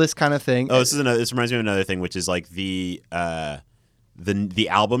bottom, all this kind of thing. Oh, this reminds me of another thing, which is like the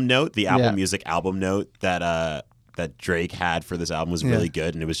album note, the Apple Music album note that Drake had for this album was really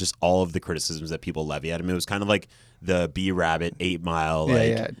good, and it was just all of the criticisms that people levy at him. It was kind of like the B Rabbit 8 Mile,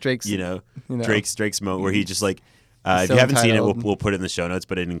 Drake's, Drake's moment where he just like, if you haven't seen it, we'll put it in the show notes,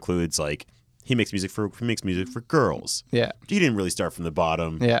 but it includes like he makes music for girls. Yeah, he didn't really start from the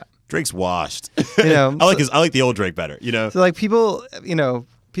bottom. Yeah, Drake's washed. I like the old Drake better. So like people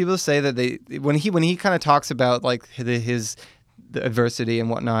say that when he kind of talks about like his the adversity and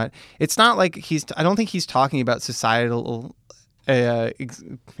whatnot, it's not like I don't think he's talking about societal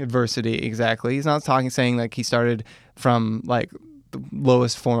adversity exactly. He's not saying like he started from like the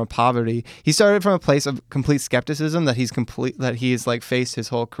lowest form of poverty. He started from a place of complete skepticism that he's like faced his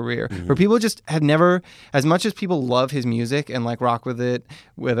whole career, where people just have never, as much as people love his music and like rock with it,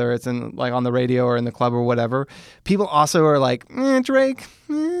 whether it's in like on the radio or in the club or whatever, people also are like, Drake,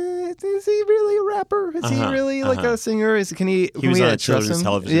 is he really a rapper? Is he really like a singer? Can we was on a trust children's him?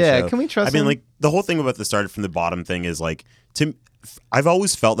 television show. Can we trust him? I mean, like the whole thing about the started from the bottom thing is like, I've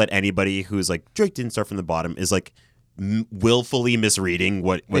always felt that anybody who's like Drake didn't start from the bottom is like willfully misreading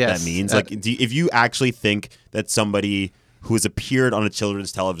what that means. Like, if you actually think that somebody who has appeared on a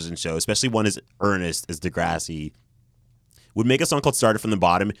children's television show, especially one as earnest as Degrassi, would make a song called "Started from the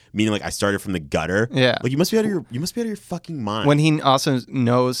Bottom," meaning like I started from the gutter. Yeah, like you must be out of your fucking mind. When he also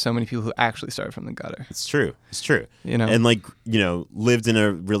knows so many people who actually started from the gutter. It's true. And like lived in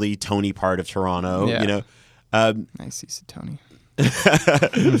a really Tony part of Toronto. Yeah. Nice, you said Tony.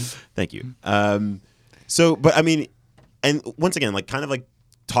 Thank you. So, but I mean, and once again, like kind of like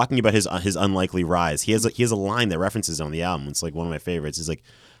talking about his unlikely rise. He has a line that references on the album. It's like one of my favorites. It's like,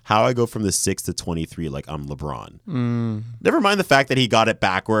 how I go from the 6 to 23 like I'm LeBron. Never mind the fact that he got it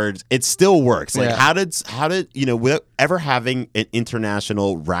backwards. It still works. Like how did without ever having an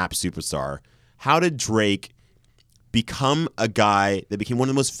international rap superstar, how did Drake become a guy that became one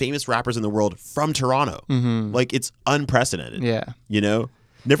of the most famous rappers in the world from Toronto? Like it's unprecedented. Yeah.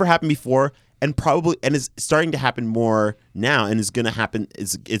 Never happened before. And is starting to happen more now, and is going to happen.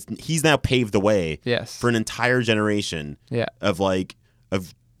 He's now paved the way for an entire generation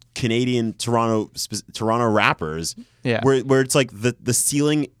of Canadian Toronto rappers. Yeah, where it's like the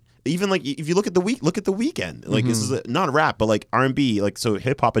ceiling. Even like if you look at the Weeknd, like this is not a rap, but like R&B, like so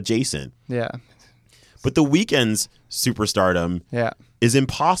hip hop adjacent. Yeah, but the Weeknd's superstardom is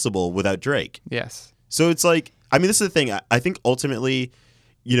impossible without Drake. Yes. So it's like, I mean, this is the thing. I think ultimately,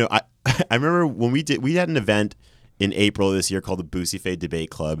 I remember when we had an event in April of this year called the Boosie Fade Debate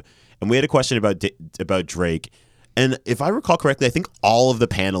Club, and we had a question about Drake. And if I recall correctly, I think all of the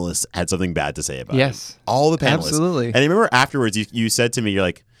panelists had something bad to say about him. All the panelists. Absolutely. And I remember afterwards you said to me, you're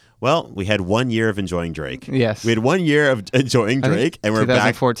like, well, we had 1 year of enjoying Drake. Yes. We had 1 year of enjoying Drake, and we're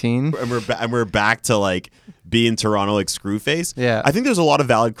 2014. back. And we're back to like being Toronto like Screwface. Yeah. I think there's a lot of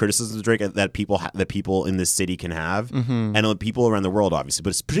valid criticisms of Drake that people in this city can have, and people around the world, obviously, but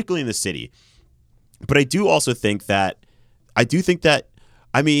it's particularly in the city. But I do think that.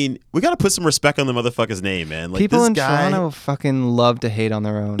 I mean, we got to put some respect on the motherfucker's name, man. Like, people this in guy, Toronto fucking love to hate on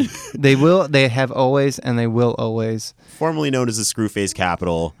their own. They have always, and they will always. Formerly known as the Screwface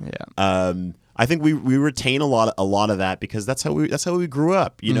capital. Yeah. I think we retain a lot of that because that's how we grew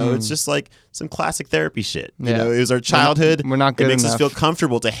up. It's just like some classic therapy shit. It was our childhood. We're not good enough. It makes us feel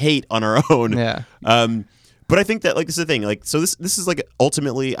comfortable to hate on our own. Yeah. But I think that like this is the thing. Like, so this is like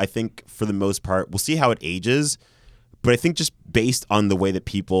ultimately, I think for the most part, we'll see how it ages. But I think just based on the way that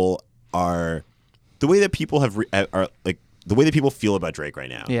people feel about Drake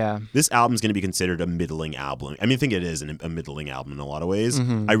right now, this album's going to be considered a middling album. I mean, I think it is a middling album in a lot of ways.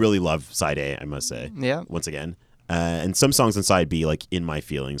 I really love Side A, I must say. Yeah. Once again, and some songs on Side B, like "In My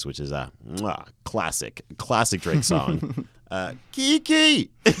Feelings," which is a classic Drake song. Kiki.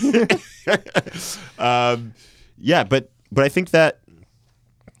 Yeah, but I think that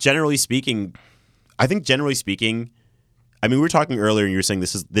generally speaking. I mean, we were talking earlier, and you were saying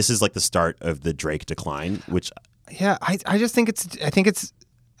this is like the start of the Drake decline, which I just think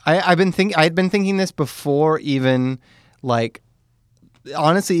I'd been thinking this before even, like,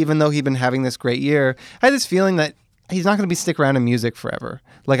 honestly, even though he'd been having this great year, I had this feeling that he's not going to stick around in music forever.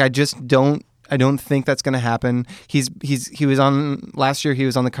 Like, I don't think that's going to happen. He was on last year. He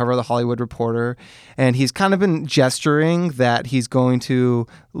was on the cover of the Hollywood Reporter, and he's kind of been gesturing that he's going to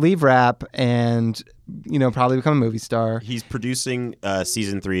leave rap and probably become a movie star. He's producing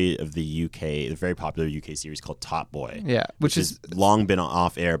season 3 of the very popular UK series called Top Boy. Yeah, which has long been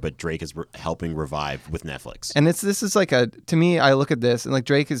off air, but Drake is helping revive with Netflix. And this is like to me, I look at this and like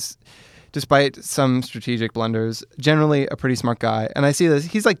Drake is despite some strategic blunders, generally a pretty smart guy. And I see this,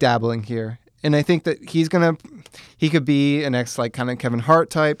 he's like dabbling here. And I think that he could be an ex like kind of Kevin Hart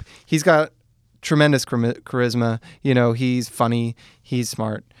type. He's got tremendous charisma. You know, he's funny, he's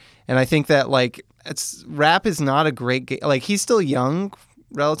smart. And I think that like rap is not a great game. Like he's still young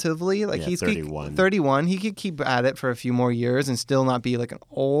relatively. Like he's 31. 31. He could keep at it for a few more years and still not be like an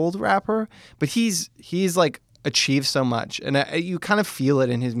old rapper. But he's like achieved so much, and you kind of feel it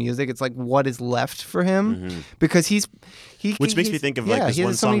in his music. It's like what is left for him because which makes me think of like this he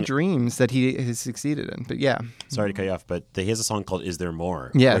one has so song. many dreams that he has succeeded in. But yeah, Sorry to cut you off, but he has a song called "Is There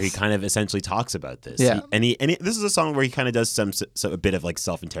More?" Yes. where he kind of essentially talks about this. Yeah. This is a song where he kind of does a bit of like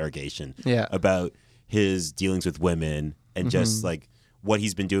self-interrogation. Yeah. About his dealings with women and just like what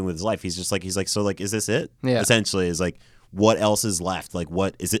he's been doing with his life. He's like, so like, is this it? Yeah. Essentially, is like, what else is left? Like,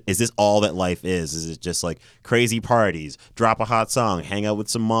 what is it? Is this all that life is? Is it just like crazy parties, drop a hot song, hang out with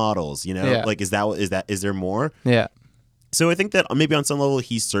some models? You know, Yeah. like, is there more? yeah, So I think that maybe on some level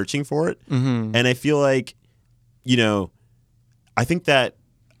he's searching for it, and I feel like, you know, I think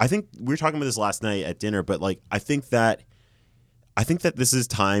we were talking about this last night at dinner, but like I think that this is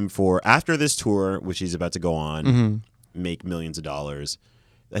time for, after this tour, which he's about to go on, make millions of dollars.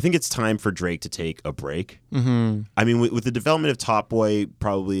 I think it's time for Drake to take a break. I mean, with the development of Top Boy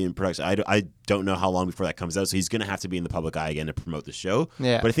probably in production, I don't know how long before that comes out, so he's going to have to be in the public eye again to promote the show.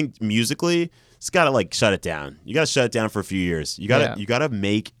 Yeah. But I think musically, it's got to like shut it down. You got to shut it down for a few years. You got to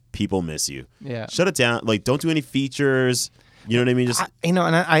make people miss you. Yeah. Shut it down. Like, don't do any features. You know what I mean? Just and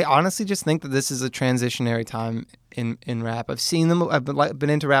I honestly just think that this is a transitionary time in rap. I've seen them. I've been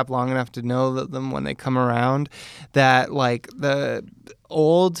into rap long enough to know them when they come around. That like the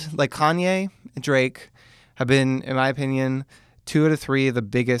old like Kanye and Drake have been, in my opinion, 2 out of 3 of the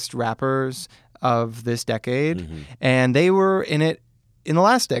biggest rappers of this decade, and they were in it in the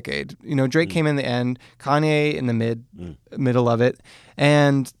last decade. You know, Drake came in the end, Kanye in the middle of it,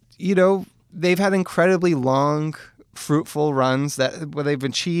 and you know they've had incredibly long, fruitful runs where they've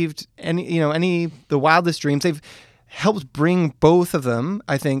achieved the wildest dreams. They've helped bring both of them,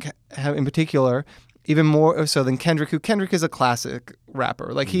 I think, in particular, even more so than Kendrick, who Kendrick is a classic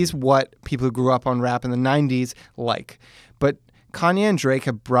rapper. Like he's what people who grew up on rap in the 90s like. But Kanye and Drake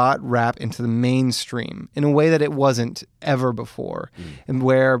have brought rap into the mainstream in a way that it wasn't ever before, and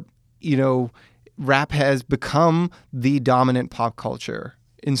where, you know, rap has become the dominant pop culture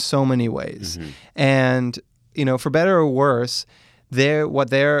in so many ways. And you know, for better or worse, their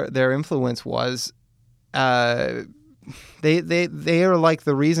influence was, they are like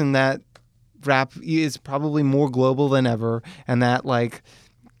the reason that rap is probably more global than ever, and that like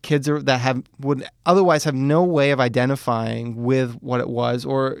kids would otherwise have no way of identifying with what it was,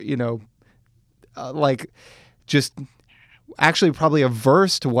 or you know, like just actually probably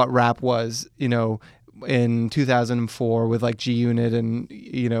averse to what rap was, you know, in 2004 with like G Unit and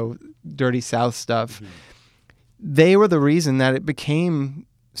you know Dirty South stuff. They were the reason that it became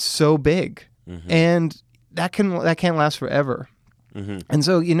so big, and that can't last forever. And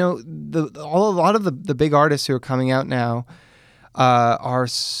so, you know, a lot of the big artists who are coming out now are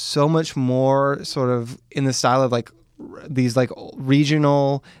so much more sort of in the style of like these like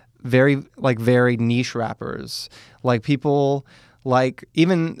regional, very very niche rappers, like people like,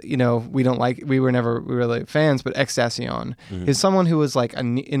 even, you know, we were never really fans, but XXXTentacion is someone who was like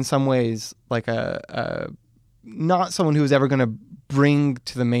in some ways like a not someone who was ever going to bring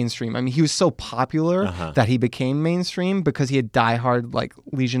to the mainstream. I mean, he was so popular that he became mainstream because he had diehard like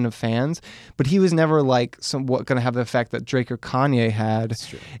legion of fans, but he was never like somewhat going to have the effect that Drake or Kanye had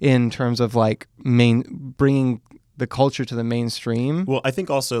in terms of like bringing the culture to the mainstream. Well, I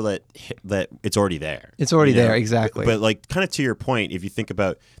think also that it's already there. It's already there, exactly. But like, kind of to your point, if you think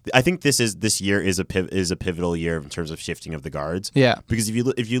about, I think this year is a pivotal year in terms of shifting of the guards. Yeah. Because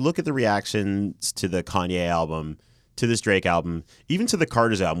if you look at the reactions to the Kanye album, to this Drake album, even to the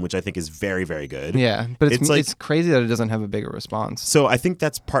Carter's album, which I think is very, very good. Yeah, but it's crazy that it doesn't have a bigger response. So I think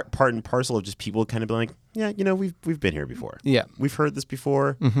that's part and parcel of just people kind of being like, yeah, you know, we've been here before. Yeah, we've heard this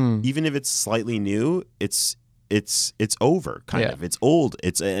before. Even if it's slightly new, it's over, kind of. It's old.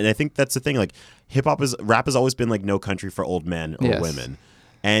 And I think that's the thing. Like, rap has always been like No Country for Old Men or women.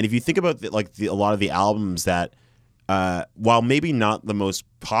 And if you think about a lot of the albums that, while maybe not the most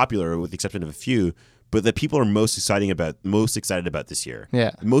popular, with the exception of a few, but that people are most excited about this year.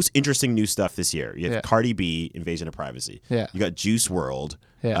 Yeah. Most interesting new stuff this year. You have Yeah. Cardi B, Invasion of Privacy. Yeah. You got Juice WRLD.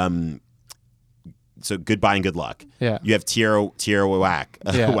 Yeah. so Goodbye and Good Luck. Yeah. You have Tierra Whack,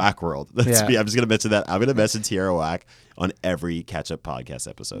 Yeah. Whack World. I'm just going to mention that. I'm going to mention Tierra Whack on every Catch Up podcast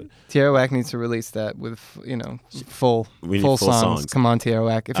episode. Tierra Whack needs to release that with, full songs. Come on, Tierra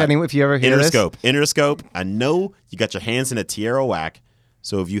Whack. If you ever hear Interscope, I know you got your hands in a Tierra Whack.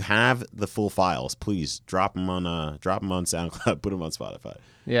 So if you have the full files, please drop them on SoundCloud, put them on Spotify.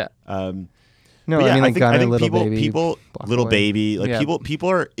 Yeah. No, I mean, I think people, Little Baby, people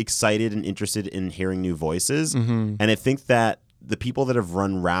are excited and interested in hearing new voices. Mm-hmm. And I think that the people that have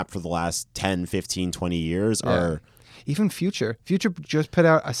run rap for the last 10, 15, 20 years are... Even Future. Future just put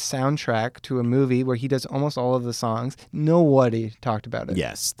out a soundtrack to a movie where he does almost all of the songs. Nobody talked about it.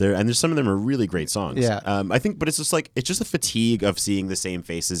 Yes, there's some of them are really great songs. Yeah. I think, but it's just a fatigue of seeing the same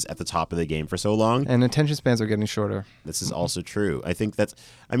faces at the top of the game for so long. And attention spans are getting shorter. This is also true. I think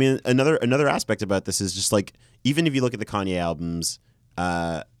another aspect about this is just like, even if you look at the Kanye albums,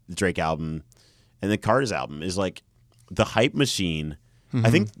 the Drake album, and the Carter's album, is like the hype machine. Mm-hmm. I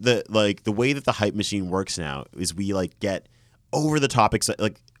think the way that the hype machine works now is we like get over the top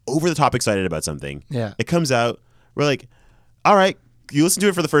excited about something. Yeah. It comes out, we're like, all right, you listen to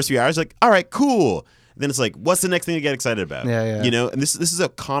it for the first few hours, like, all right, cool. Then it's like, what's the next thing to get excited about? Yeah. And this is a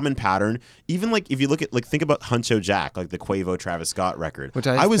common pattern. Even like if you look at think about Huncho Jack, like the Quavo Travis Scott record, which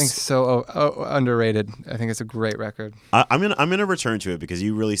I think so underrated. I think it's a great record. I'm gonna return to it because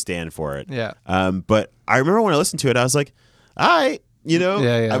you really stand for it. Yeah. But I remember when I listened to it, I was like, all right.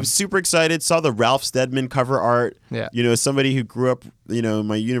 I was super excited. Saw the Ralph Steadman cover art. Yeah. Somebody who grew up, in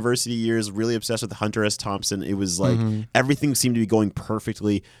my university years, really obsessed with Hunter S. Thompson. It was like everything seemed to be going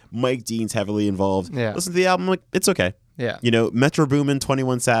perfectly. Mike Dean's heavily involved. Yeah. Listen to the album, like, it's okay. Yeah. Metro Boomin,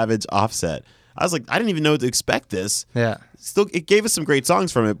 21 Savage, Offset. I was like, I didn't even know to expect this. Yeah. Still, it gave us some great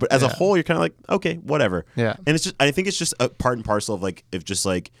songs from it, but as a whole, you're kind of like, okay, whatever. Yeah. And I think it's just a part and parcel of like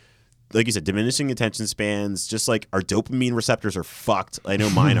you said, diminishing attention spans, just like our dopamine receptors are fucked. I know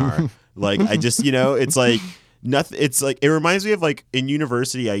mine are. Like, I just, it's like nothing. It's like, it reminds me of like in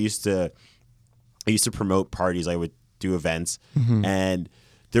university, I used to promote parties. I would do events, and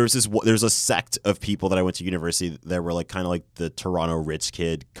there's a sect of people that I went to university that were like kind of like the Toronto rich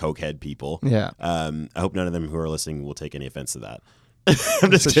kid cokehead people. Yeah. I hope none of them who are listening will take any offense to that. I'm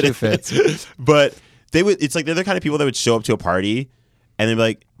just kidding. Fits. But it's like they're the kind of people that would show up to a party. And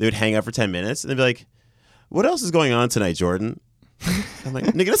they would hang out for 10 minutes, and they'd be like, what else is going on tonight, Jordan? I'm like,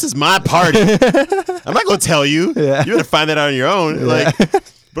 nigga, this is my party. I'm not going to tell you. Yeah. You got to find that out on your own. Yeah. Like,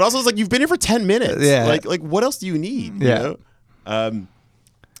 but also, it's like, you've been here for 10 minutes. Yeah. Like what else do you need? Yeah.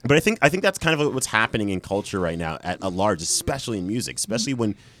 But I think that's kind of what's happening in culture right now at large, especially in music, especially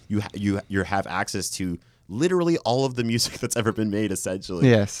when you have access to literally all of the music that's ever been made, essentially.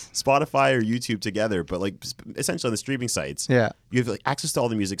 Yes. Spotify or YouTube together, but like essentially on the streaming sites. Yeah. You have like access to all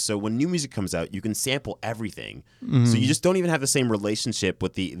the music. So when new music comes out, you can sample everything. So you just don't even have the same relationship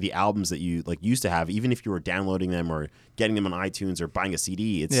with the albums that you like used to have, even if you were downloading them or getting them on iTunes or buying a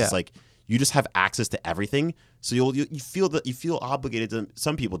CD. It's just like you just have access to everything. So you feel obligated to,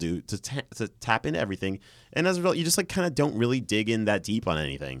 some people do, to tap into everything, and as a result, you just like kind of don't really dig in that deep on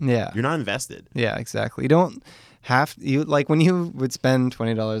anything. Yeah, you're not invested. Yeah, exactly. You don't have like when you would spend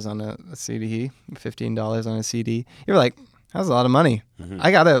 $20 on a CD, $15 on a CD. You're like, that's a lot of money. Mm-hmm.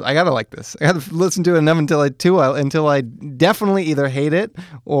 I gotta like this. I gotta listen to it enough until I definitely either hate it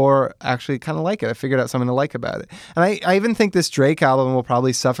or actually kind of like it. I figured out something to like about it. And I even think this Drake album will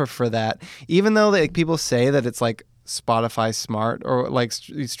probably suffer for that, even though like people say that it's like Spotify smart or like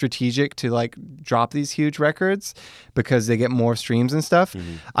strategic to like drop these huge records because they get more streams and stuff.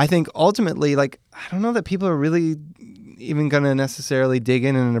 Mm-hmm. I think ultimately, like, I don't know that people are really even going to necessarily dig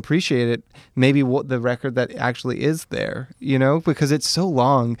in and appreciate it, maybe what the record that actually is there, because it's so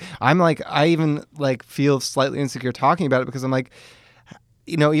long. I even like feel slightly insecure talking about it because I'm like,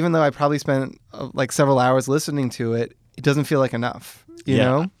 even though I probably spent like several hours listening to it, it doesn't feel like enough, you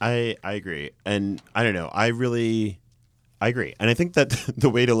know? I agree. And I don't know, I agree. And I think that the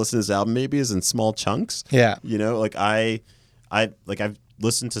way to listen to this album maybe is in small chunks. Yeah. Like I've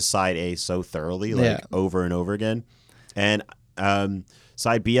listened to side A so thoroughly, over and over again. And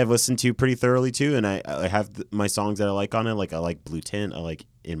side B I've listened to pretty thoroughly too, and I have my songs that I like on it. Like I like Blue Tint, I like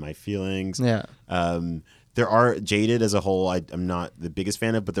In My Feelings. Yeah. There are Jaded as a whole. I'm not the biggest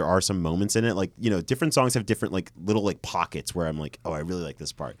fan of, but there are some moments in it. Like different songs have different like little like pockets where I'm like, oh, I really like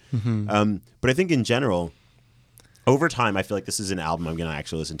this part. Mm-hmm. But I think in general, over time, I feel like this is an album I'm gonna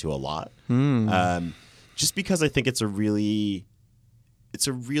actually listen to a lot. Just because I think it's a really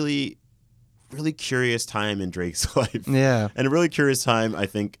really curious time in Drake's life. Yeah. And a really curious time, I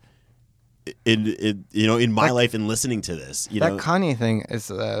think, in my life in listening to this. That Kanye thing is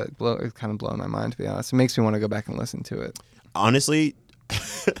kind of blowing my mind, to be honest. It makes me want to go back and listen to it. Honestly,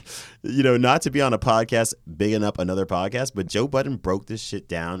 not to be on a podcast bigging up another podcast, but Joe Budden broke this shit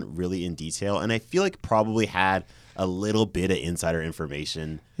down really in detail, and I feel like probably had a little bit of insider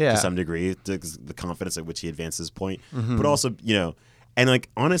information to some degree, the confidence at which he advanced his point. But also, and like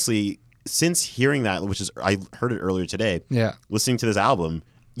honestly, since hearing that, I heard it earlier today, listening to this album,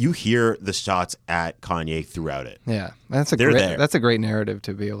 you hear the shots at Kanye throughout it. Yeah, that's a great narrative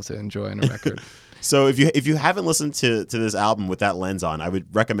to be able to enjoy in a record. So if you haven't listened to this album with that lens on, I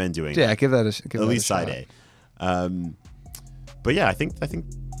would recommend doing it. Yeah, give that at least side A. But yeah, I think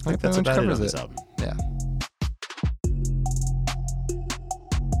that's about it on this album. Yeah.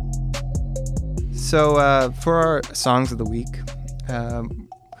 So for our songs of the week,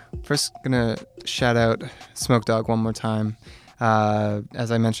 first gonna shout out Smoke Dawg one more time. As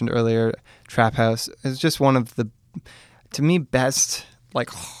I mentioned earlier, Trap House is just one of the, to me, best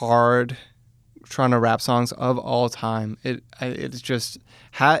like hard Toronto rap songs of all time. It's just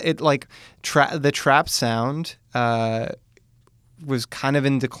the trap sound was kind of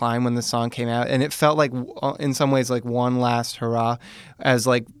in decline when the song came out, and it felt like in some ways like one last hurrah as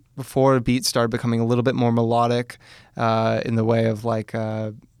like before the beat started becoming a little bit more melodic in the way of like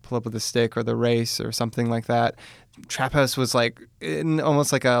Pull Up With a Stick or The Race or something like that. Trap House was like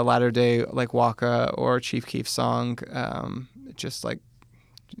almost like a latter day like Waka or Chief Keef song. Just like,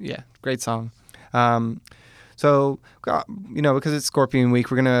 yeah, great song. So, because it's Scorpion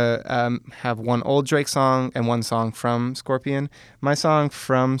Week, we're going to have one old Drake song and one song from Scorpion. My song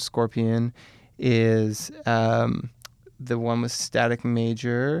from Scorpion is the one with Static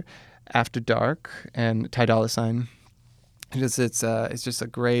Major, After Dark, and Ty Dolla $ign. It's just a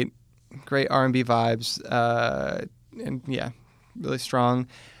great R&B vibes, and yeah, really strong.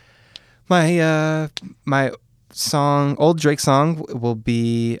 My song, old Drake song, will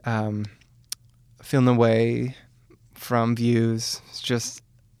be Feeling the Way from Views. It's just,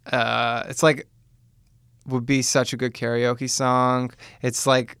 it's like, would be such a good karaoke song. It's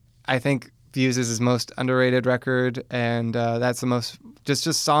like, I think Views is his most underrated record, and that's the most, just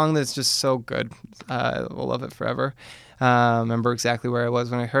song that's just so good. We'll love it forever. Remember exactly where I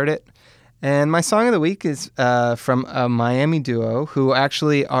was when I heard it. And my song of the week is from a Miami duo who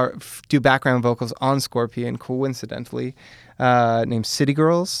actually do background vocals on Scorpion, coincidentally, named City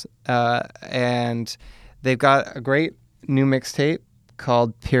Girls. And they've got a great new mixtape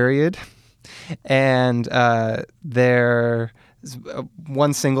called Period. And there's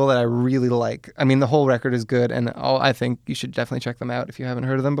one single that I really like. I mean, the whole record is good, and I think you should definitely check them out if you haven't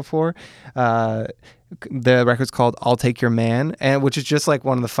heard of them before. The record's called I'll Take Your Man, and which is just like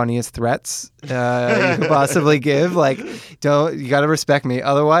one of the funniest threats you could possibly give. Like, you got to respect me.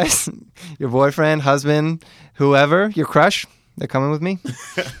 Otherwise, your boyfriend, husband, whoever, your crush, they're coming with me.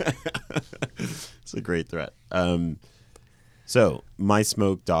 It's a great threat. So my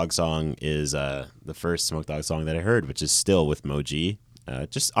Smoke Dawg song is the first Smoke Dawg song that I heard, which is Still with Moji.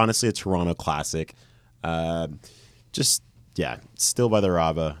 Just honestly a Toronto classic. Still by the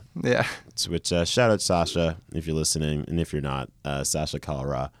Raba. Yeah. Which shout out Sasha if you're listening, and if you're not, Sasha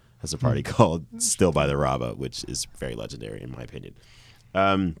Kalra has a party called Still by the Raba, which is very legendary in my opinion.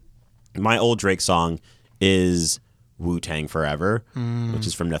 My old Drake song is Wu-Tang Forever, which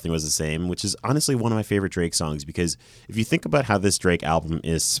is from Nothing Was the Same, which is honestly one of my favorite Drake songs, because if you think about how this Drake album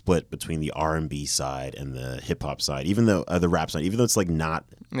is split between the R&B side and the hip-hop side, even though the rap side, even though it's like not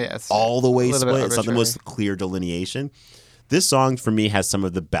all the way split, it's not the most clear delineation. This song for me has some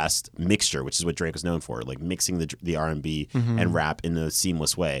of the best mixture, which is what Drake was known for, like mixing the R&B and rap in a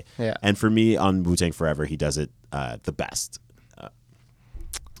seamless way. Yeah. And for me on Wu-Tang Forever, he does it the best.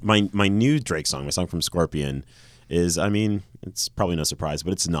 My new Drake song, my song from Scorpion, is, I mean, it's probably no surprise,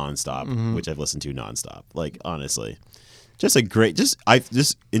 but it's Nonstop, which I've listened to nonstop. Like, honestly, just a great,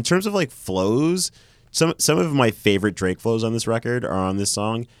 in terms of like flows, some of my favorite Drake flows on this record are on this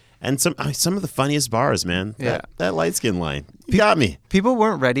song, and some of the funniest bars, man. Yeah, that light skin line, you got me. People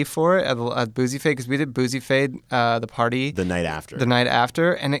weren't ready for it at Boozy Fade, because we did Boozy Fade, the party the night after,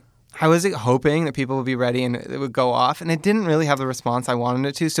 and I was hoping that people would be ready and it would go off, and it didn't really have the response I wanted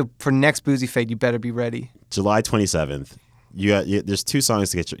it to. So for next Boozy Fade, you better be ready. July 27th. There's 2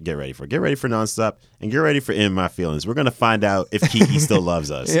 songs to get ready for. Get ready for Nonstop and get ready for In My Feelings. We're gonna find out if Kiki still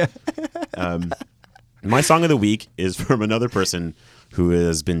loves us. Yeah. My song of the week is from another person who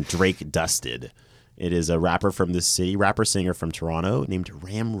has been Drake dusted. It is a rapper from this city, rapper-singer from Toronto named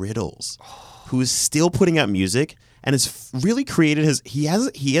Ram Riddles, who is still putting out music and has really created he has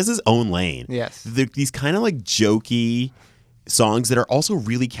his own lane. Yes. These kind of like jokey, songs that are also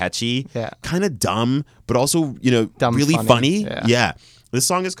really catchy, kind of dumb, but also, Dumb's really funny. Yeah. This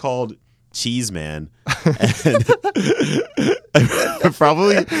song is called Cheese Man. And I'm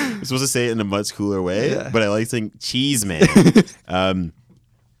probably supposed to say it in a much cooler way, but I like saying Cheese Man.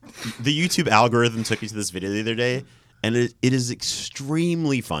 The YouTube algorithm took me to this video the other day, and it is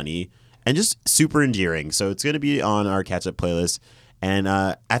extremely funny and just super endearing. So it's going to be on our catch up playlist. And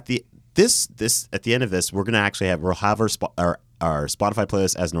at the end of this, we're going to actually have our Spotify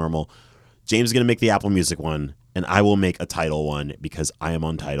playlist as normal. James is going to make the Apple Music one, and I will make a Tidal one because I am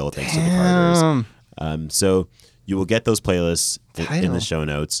on Tidal thanks to the Carters. So you will get those playlists in the show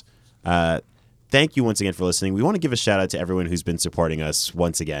notes. Thank you once again for listening. We want to give a shout out to everyone who's been supporting us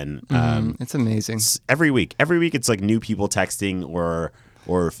once again. It's amazing. Every week it's like new people texting or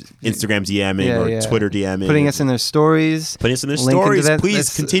Instagram DMing or Twitter DMing. Putting us in their stories.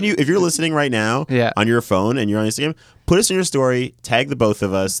 Please continue. If you're listening right now on your phone and you're on Instagram, put us in your story, tag the both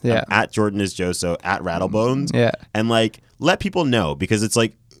of us, at Jordan is Joso, at Rattlebones, and let people know, because it's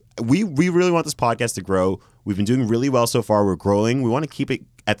like we really want this podcast to grow. We've been doing really well so far. We're growing. We want to keep it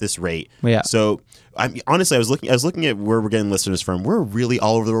at this rate. Yeah. So honestly, I was looking at where we're getting listeners from. We're really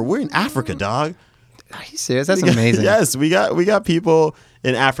all over the world. We're in Africa, dog. Are you serious? That's amazing. Yes, we got people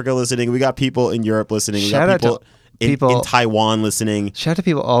in Africa listening. We got people in Europe listening. We got people in Taiwan listening. Shout out to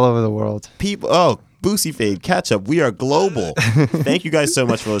people all over the world. Boosie Fade, catch up. We are global. Thank you guys so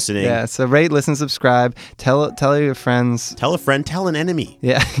much for listening. Yeah, so rate, listen, subscribe. Tell your friends. Tell a friend, tell an enemy.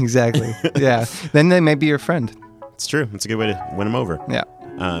 Yeah, exactly. Yeah, then they may be your friend. It's true. It's a good way to win them over. Yeah.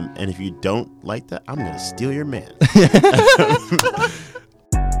 And if you don't like that, I'm going to steal your man.